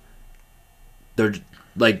 Like, they're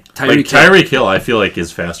like Tyreek Hill. Tyreek Hill, I feel like,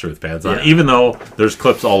 is faster with pads on. Yeah. Even though there's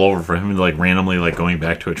clips all over for him like randomly like going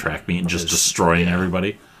back to a track meet and just destroying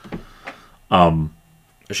everybody. I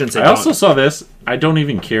shouldn't say. I also saw this. I don't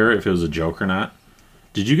even care if it was a joke or not.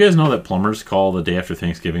 Did you guys know that plumbers call the day after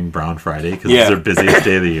Thanksgiving Brown Friday because Yeah. it's their busiest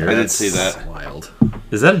day of the I year? did see that. wild.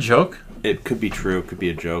 Is that a joke? It could be true. It could be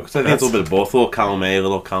a joke. So I think it's a little bit of both. A little column A, a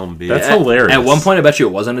little column B. That's hilarious. At one point, I bet you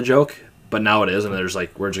it wasn't a joke, but now it is, and there's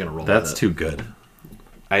like, we're just gonna roll. That's with it. too good.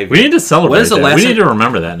 I, We need to celebrate When is the that. last We time- need to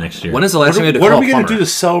remember that next year. When is the last time you had to what call are we a going to plumber? do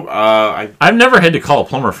to sell? I've never had to call a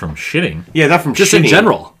plumber from shitting. Yeah, not from Just shitting. in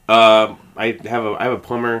general. I have a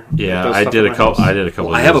plumber. Yeah, that does I stuff did in a my couple. house. I did a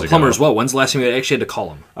couple. I have a years plumber ago. as well. When's the last time you actually had to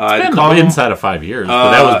call him? I Been called him, inside of 5 years,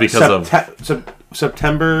 but that was because of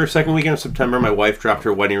September, second weekend of September. My wife dropped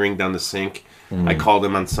her wedding ring down the sink, I called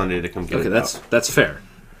him on Sunday to come get it. Okay, that's fair.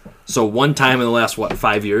 So one time in the last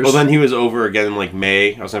 5 years? Well, then he was over again in like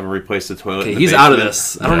May. I was having to replace the toilet. Okay, in the he's basement. out of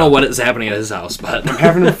this. I don't know what is happening at his house, but I'm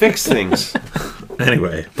having to fix things.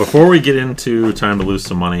 Anyway, before we get into time to lose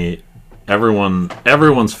some money,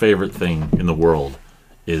 everyone's favorite thing in the world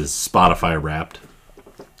is Spotify Wrapped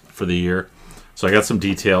for the year. So I got some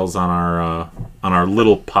details on our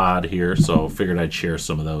little pod here, so figured I'd share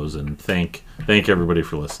some of those and thank everybody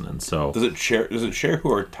for listening. So Does it share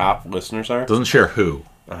who our top listeners are? doesn't share who,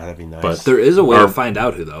 That'd be nice. but there is a way to find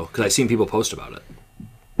out who, though, because I've seen people post about it.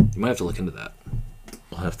 You might have to look into that.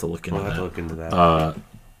 we'll have to look into we'll have that. to look into that.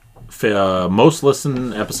 Most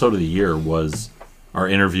listened episode of the year was our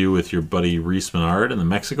interview with your buddy Reese Menard and the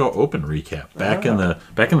Mexico Open recap back in the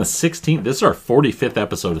 16th. This is our 45th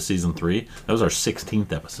episode of season 3. That was our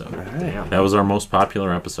 16th episode. Damn. That was our most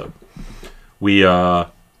popular episode. We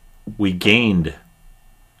gained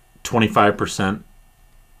 25%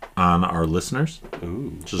 on our listeners,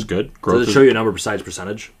 which is good. Does it show you a number besides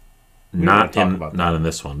percentage? Not talk about that. in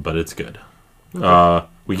this one, but it's good. Okay.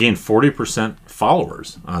 We gained 40%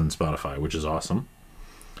 followers on Spotify, which is awesome.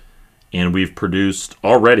 And we've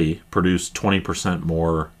already produced 20%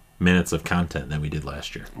 more minutes of content than we did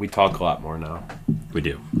last year. We talk a lot more now. We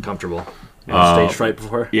do. Comfortable. You had stage fright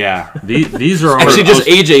before? Yeah. These are always, Actually, just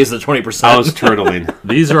AJ's the 20%. I was turtling.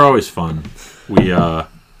 these are always fun. We are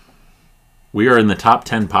in the top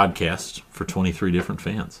 10 podcasts for 23 different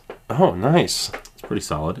fans. Oh, nice. It's pretty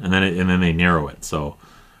solid. And then they narrow it. So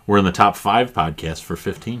we're in the top 5 podcasts for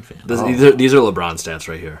 15 fans. These are LeBron stats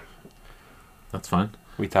right here. That's fine.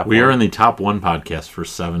 We are in the top 1 podcast for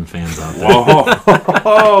 7 fans out there.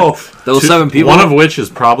 Whoa. Those 7 people. One of which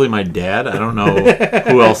is probably my dad. I don't know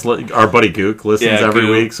who else. Our buddy Gook listens every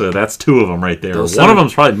Gook. week, so that's 2 of them right there. Those One 7 of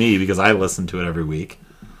them's probably me because I listen to it every week.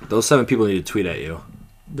 Those 7 people need to tweet at you.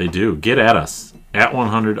 They do. Get at us. At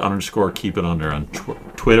 100_keep it under on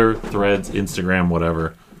Twitter, Threads, Instagram,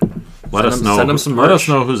 whatever. Let us know. Send them some Let merch. us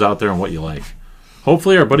know who's out there and what you like.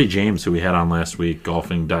 Hopefully our buddy James, who we had on last week,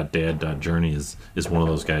 golfing.dad.journey, is one of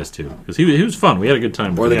those guys too. Because he was fun. We had a good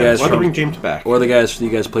time. Or the guys We'll have to from, bring James back. or the guys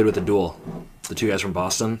you guys played with the duel. The 2 guys from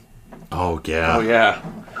Boston. Oh, yeah. Oh, yeah.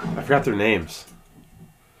 I forgot their names.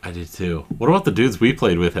 I did too. What about the dudes we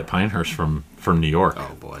played with at Pinehurst from New York?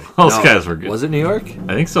 Oh, boy. Those guys were good. Was it New York?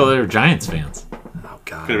 I think so. They were Giants fans. Oh,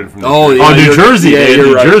 God. Could have been from Oh, New yeah, New Jersey. Yeah, They had you're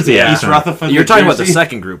New right. Jersey Yeah. East accent. Rutherford, You're New talking about the Jersey?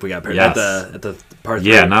 second group we got paired Yes. at the part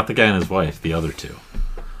 3. Yeah, not the guy and his wife. The other 2.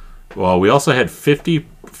 Well, we also had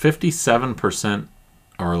 57% of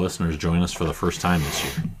our listeners join us for the first time this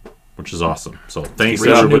year, which is awesome. So thanks to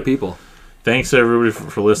Reaching new everybody. people. Thanks to everybody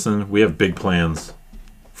for listening. We have big plans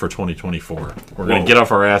for 2024. We're going to get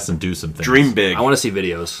off our ass and do some things. Dream big. I want to see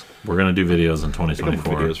videos. We're going to do videos in I got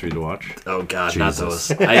 2024. videos for you to watch. Oh, God, not Jesus.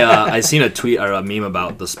 those. I seen a tweet or a meme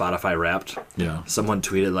about the Spotify Wrapped. Yeah. Someone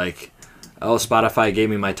tweeted, like, oh, Spotify gave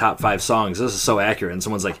me my top 5 songs. This is so accurate. And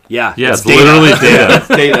someone's like, yeah, Yeah, it's data. literally data.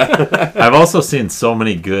 Data. I've also seen so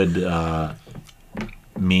many good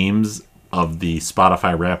memes of the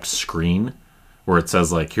Spotify Wrapped screen where it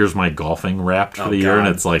says, like, here's my golfing Wrapped for the year, and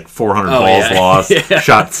God. it's like 400 Oh, balls yeah. lost, Yeah.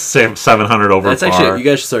 shot 700 over That's par. actually, you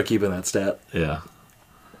guys should start keeping that stat. Yeah.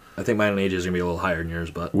 I think mine age is going to be a little higher than yours,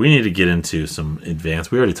 but We need to get into some advanced.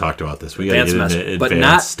 We already talked about this. We got to get Advanced into mess- but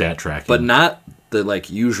advanced not- stat tracking. but not the, like,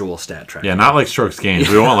 usual stat track. Yeah, not like strokes gained.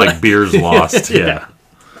 We want like beers lost. Yeah.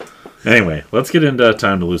 Anyway, let's get into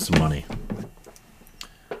time to lose some money.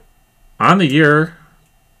 On the year,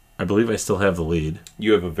 I believe I still have the lead.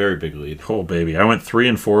 You have a very big lead. Oh baby, I went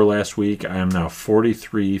 3-4 last week. I am now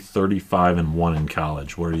 43, 35, and 1 in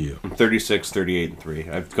college. Where are you? I'm 36, 38, and 3.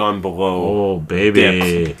 I've gone below. Oh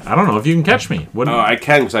baby, I don't know if you can catch me. What? Oh, I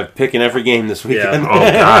can because I'm picking every game this weekend. Oh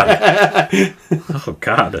god. Oh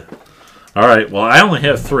god. All right. Well, I only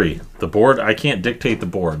have 3. The board. I can't dictate the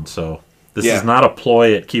board, so this is not a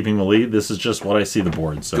ploy at keeping the lead. This is just what I see the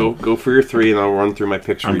board. So Go for your 3, and I'll run through my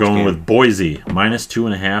picks. I'm going with Boise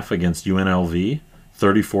 -2.5 against UNLV.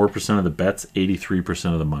 34% of the bets,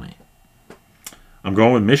 83% of the money. I'm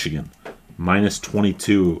going with Michigan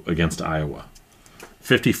 -22 against Iowa.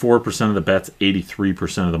 54% of the bets,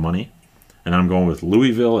 83% of the money. And I'm going with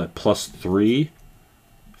Louisville at +3.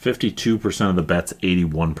 52% of the bets,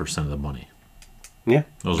 81% of the money. Yeah.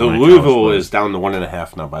 Those So are my Louisville college is down to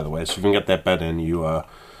 1.5 now, by the way. So if you can get that bet in, you Oh,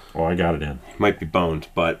 I got it in. might be boned.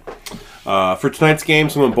 But for tonight's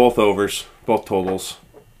games, I'm on both overs, both totals.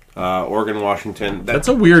 Oregon, Washington. That's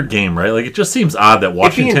a weird game, right? Like, it just seems odd that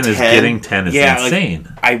Washington is 10, getting 10 is insane.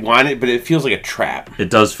 Like, I want it, but it feels like a trap. It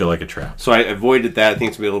does feel like a trap. So I avoided that. I think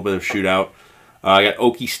it's going to be a little bit of a shootout. I got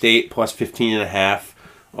Okie State +15.5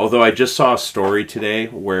 Although I just saw a story today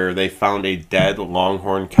where they found a dead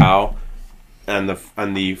longhorn cow on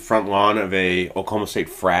the front lawn of a Oklahoma State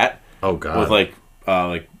frat. Oh God! With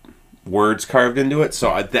like words carved into it.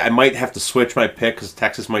 So I might have to switch my pick because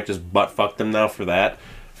Texas might just butt fuck them now for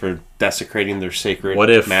desecrating their sacred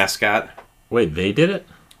mascot. Wait, they did it?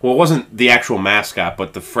 Well, it wasn't the actual mascot,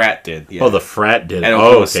 but the frat did. Yeah. Oh, the frat did it.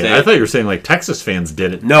 Okay. State. I thought you were saying like Texas fans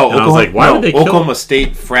did it. No, I was like, why would they kill Oklahoma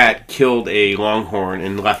State frat killed a longhorn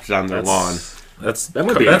and left it on their lawn. That's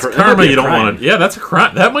karma. You don't want to. Yeah, that's a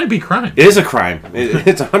crime. That might be crime. It is a crime.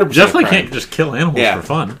 It's 100%. Definitely can't just kill animals for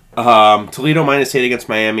fun. Toledo -8 against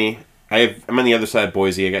Miami. I'm on the other side of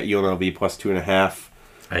Boise. I got UNLV +2.5.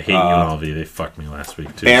 I hate UNLV. They fucked me last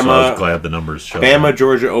week too. So I was glad the numbers showed. Bama,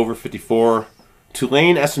 Georgia over 54.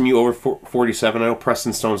 Tulane, SMU over 47. I know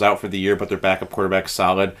Preston Stone's out for the year, but their backup quarterback's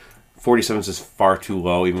solid. 47 is just far too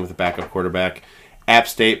low, even with a backup quarterback. App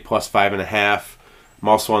State +5.5. I'm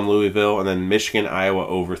also on Louisville, and then Michigan, Iowa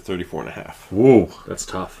over 34.5. Whoa, that's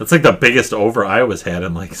tough. That's like the biggest over Iowa's had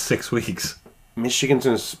in like 6 weeks. Michigan's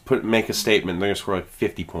going to make a statement. They're going to score like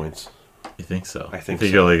 50 points. You think so? I think so.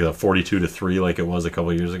 You like a 42-3 like it was a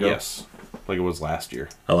couple years ago? Yes, like it was last year.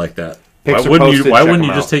 I like that. Picks why wouldn't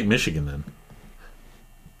you just take Michigan then?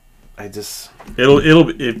 It'll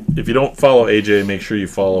if you don't follow AJ, make sure you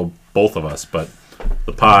follow both of us. But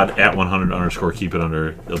the pod at 100_ keep it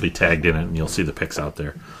under. It'll be tagged in it, and you'll see the picks out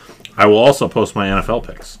there. I will also post my NFL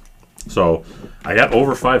picks. So I got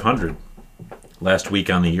over 500 last week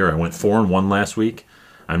on the year. I went 4-1 last week.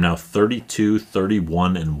 I'm now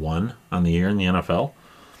 32-31-1 on the year in the NFL.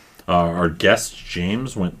 Our guest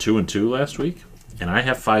James went 2-2 last week, and I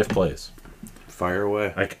have 5 plays. Fire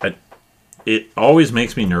away. It always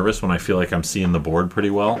makes me nervous when I feel like I'm seeing the board pretty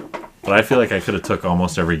well. But I feel like I could have took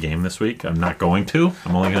almost every game this week. I'm not going to.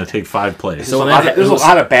 I'm only going to take 5 plays. There's a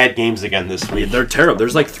lot of bad games again this week. They're terrible.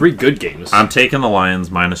 There's like 3 good games. I'm taking the Lions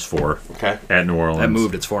 -4 at New Orleans. That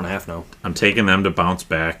moved. It's 4.5 now. I'm taking them to bounce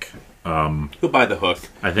back. Go buy the hook.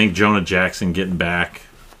 I think Jonah Jackson getting back.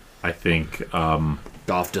 I think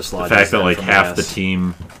Goff dislodges the fact that like half the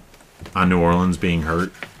team on New Orleans being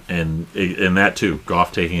hurt. And that too,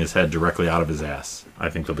 Goff taking his head directly out of his ass. I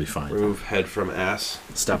think they'll be fine. Remove head from ass.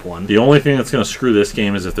 Step 1. The only thing that's going to screw this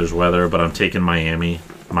game is if there's weather, but I'm taking Miami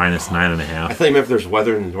 -9.5. I thought you meant if there's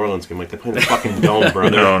weather in the New Orleans game, like they're playing the fucking dome,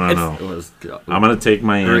 brother. No. I'm going to take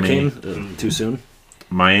Miami. Hurricane? Too soon?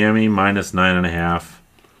 Miami -9.5.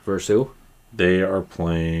 Versus who? They are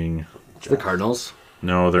playing... The Cardinals?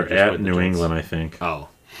 No, they're at New England, I think. Oh,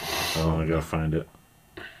 I got to find it.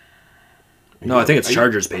 No, I think it's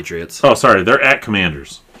Chargers Patriots. Oh, sorry. They're at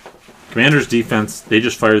Commanders. Commanders defense, they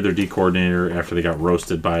just fired their D coordinator after they got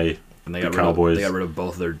roasted by the Cowboys. They got rid of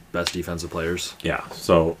both their best defensive players. Yeah,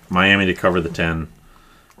 so Miami to cover the 10.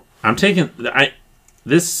 I'm taking...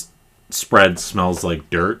 This spread smells like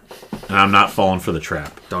dirt, and I'm not falling for the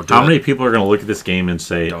trap. How many people are going to look at this game and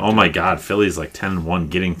say, oh my God, Philly's like 10-1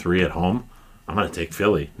 getting 3 at home? I'm going to take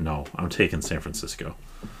Philly. No, I'm taking San Francisco.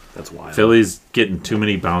 That's wild. Philly's getting too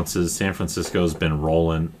many bounces. San Francisco's been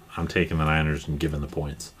rolling. I'm taking the Niners and giving the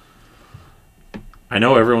points. I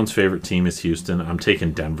know everyone's favorite team is Houston. I'm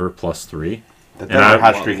taking Denver +3. The Denver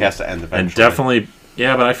hot streak has to end eventually. And definitely,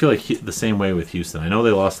 yeah, but I feel like the same way with Houston. I know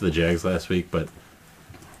they lost to the Jags last week, but...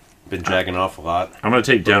 Been jagging off a lot. I'm going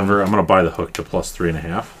to take Denver. I'm going to buy the hook to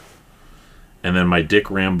 +3.5. And then my Dick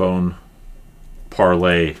Rambone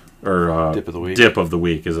parlay, or dip of the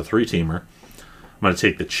week is a 3-teamer. I'm going to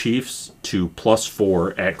take the Chiefs to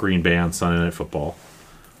 +4 at Green Bay on Sunday Night Football.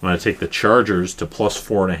 I'm going to take the Chargers to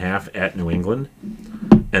 +4.5 at New England.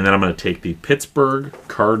 And then I'm going to take the Pittsburgh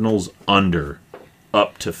Cardinals under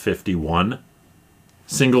up to 51.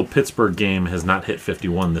 Single Pittsburgh game has not hit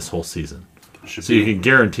 51 this whole season. You can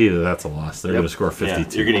guarantee that that's a loss. They're going to score 52. Yeah,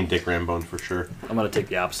 you're getting Dick Rambone for sure. I'm going to take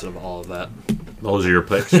the opposite of all of that. Those are your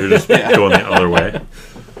picks? You're just going the other way?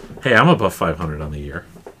 Hey, I'm above 500 on the year.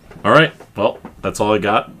 All right. Well, that's all I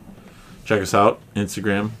got. Check us out.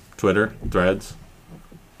 Instagram, Twitter, Threads.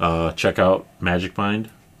 Check out Magic Mind.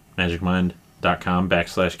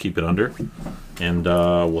 magicmind.com/keepitunder. And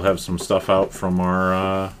we'll have some stuff out from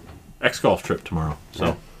our X-Golf trip tomorrow.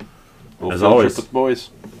 So, as always, with the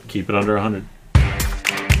boys. Keep it under 100.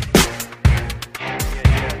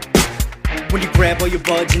 When you grab all your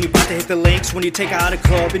buds and you about to hit the links, when you take out a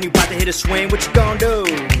club and you about to hit a swing, what you gonna do?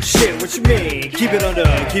 Shit, what you mean? Keep it under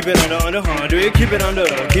 100, keep it under 100, keep it under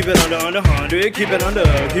 100, keep it under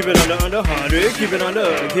 100, keep it under 100, keep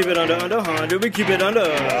it under 100, we keep it under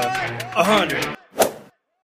 100.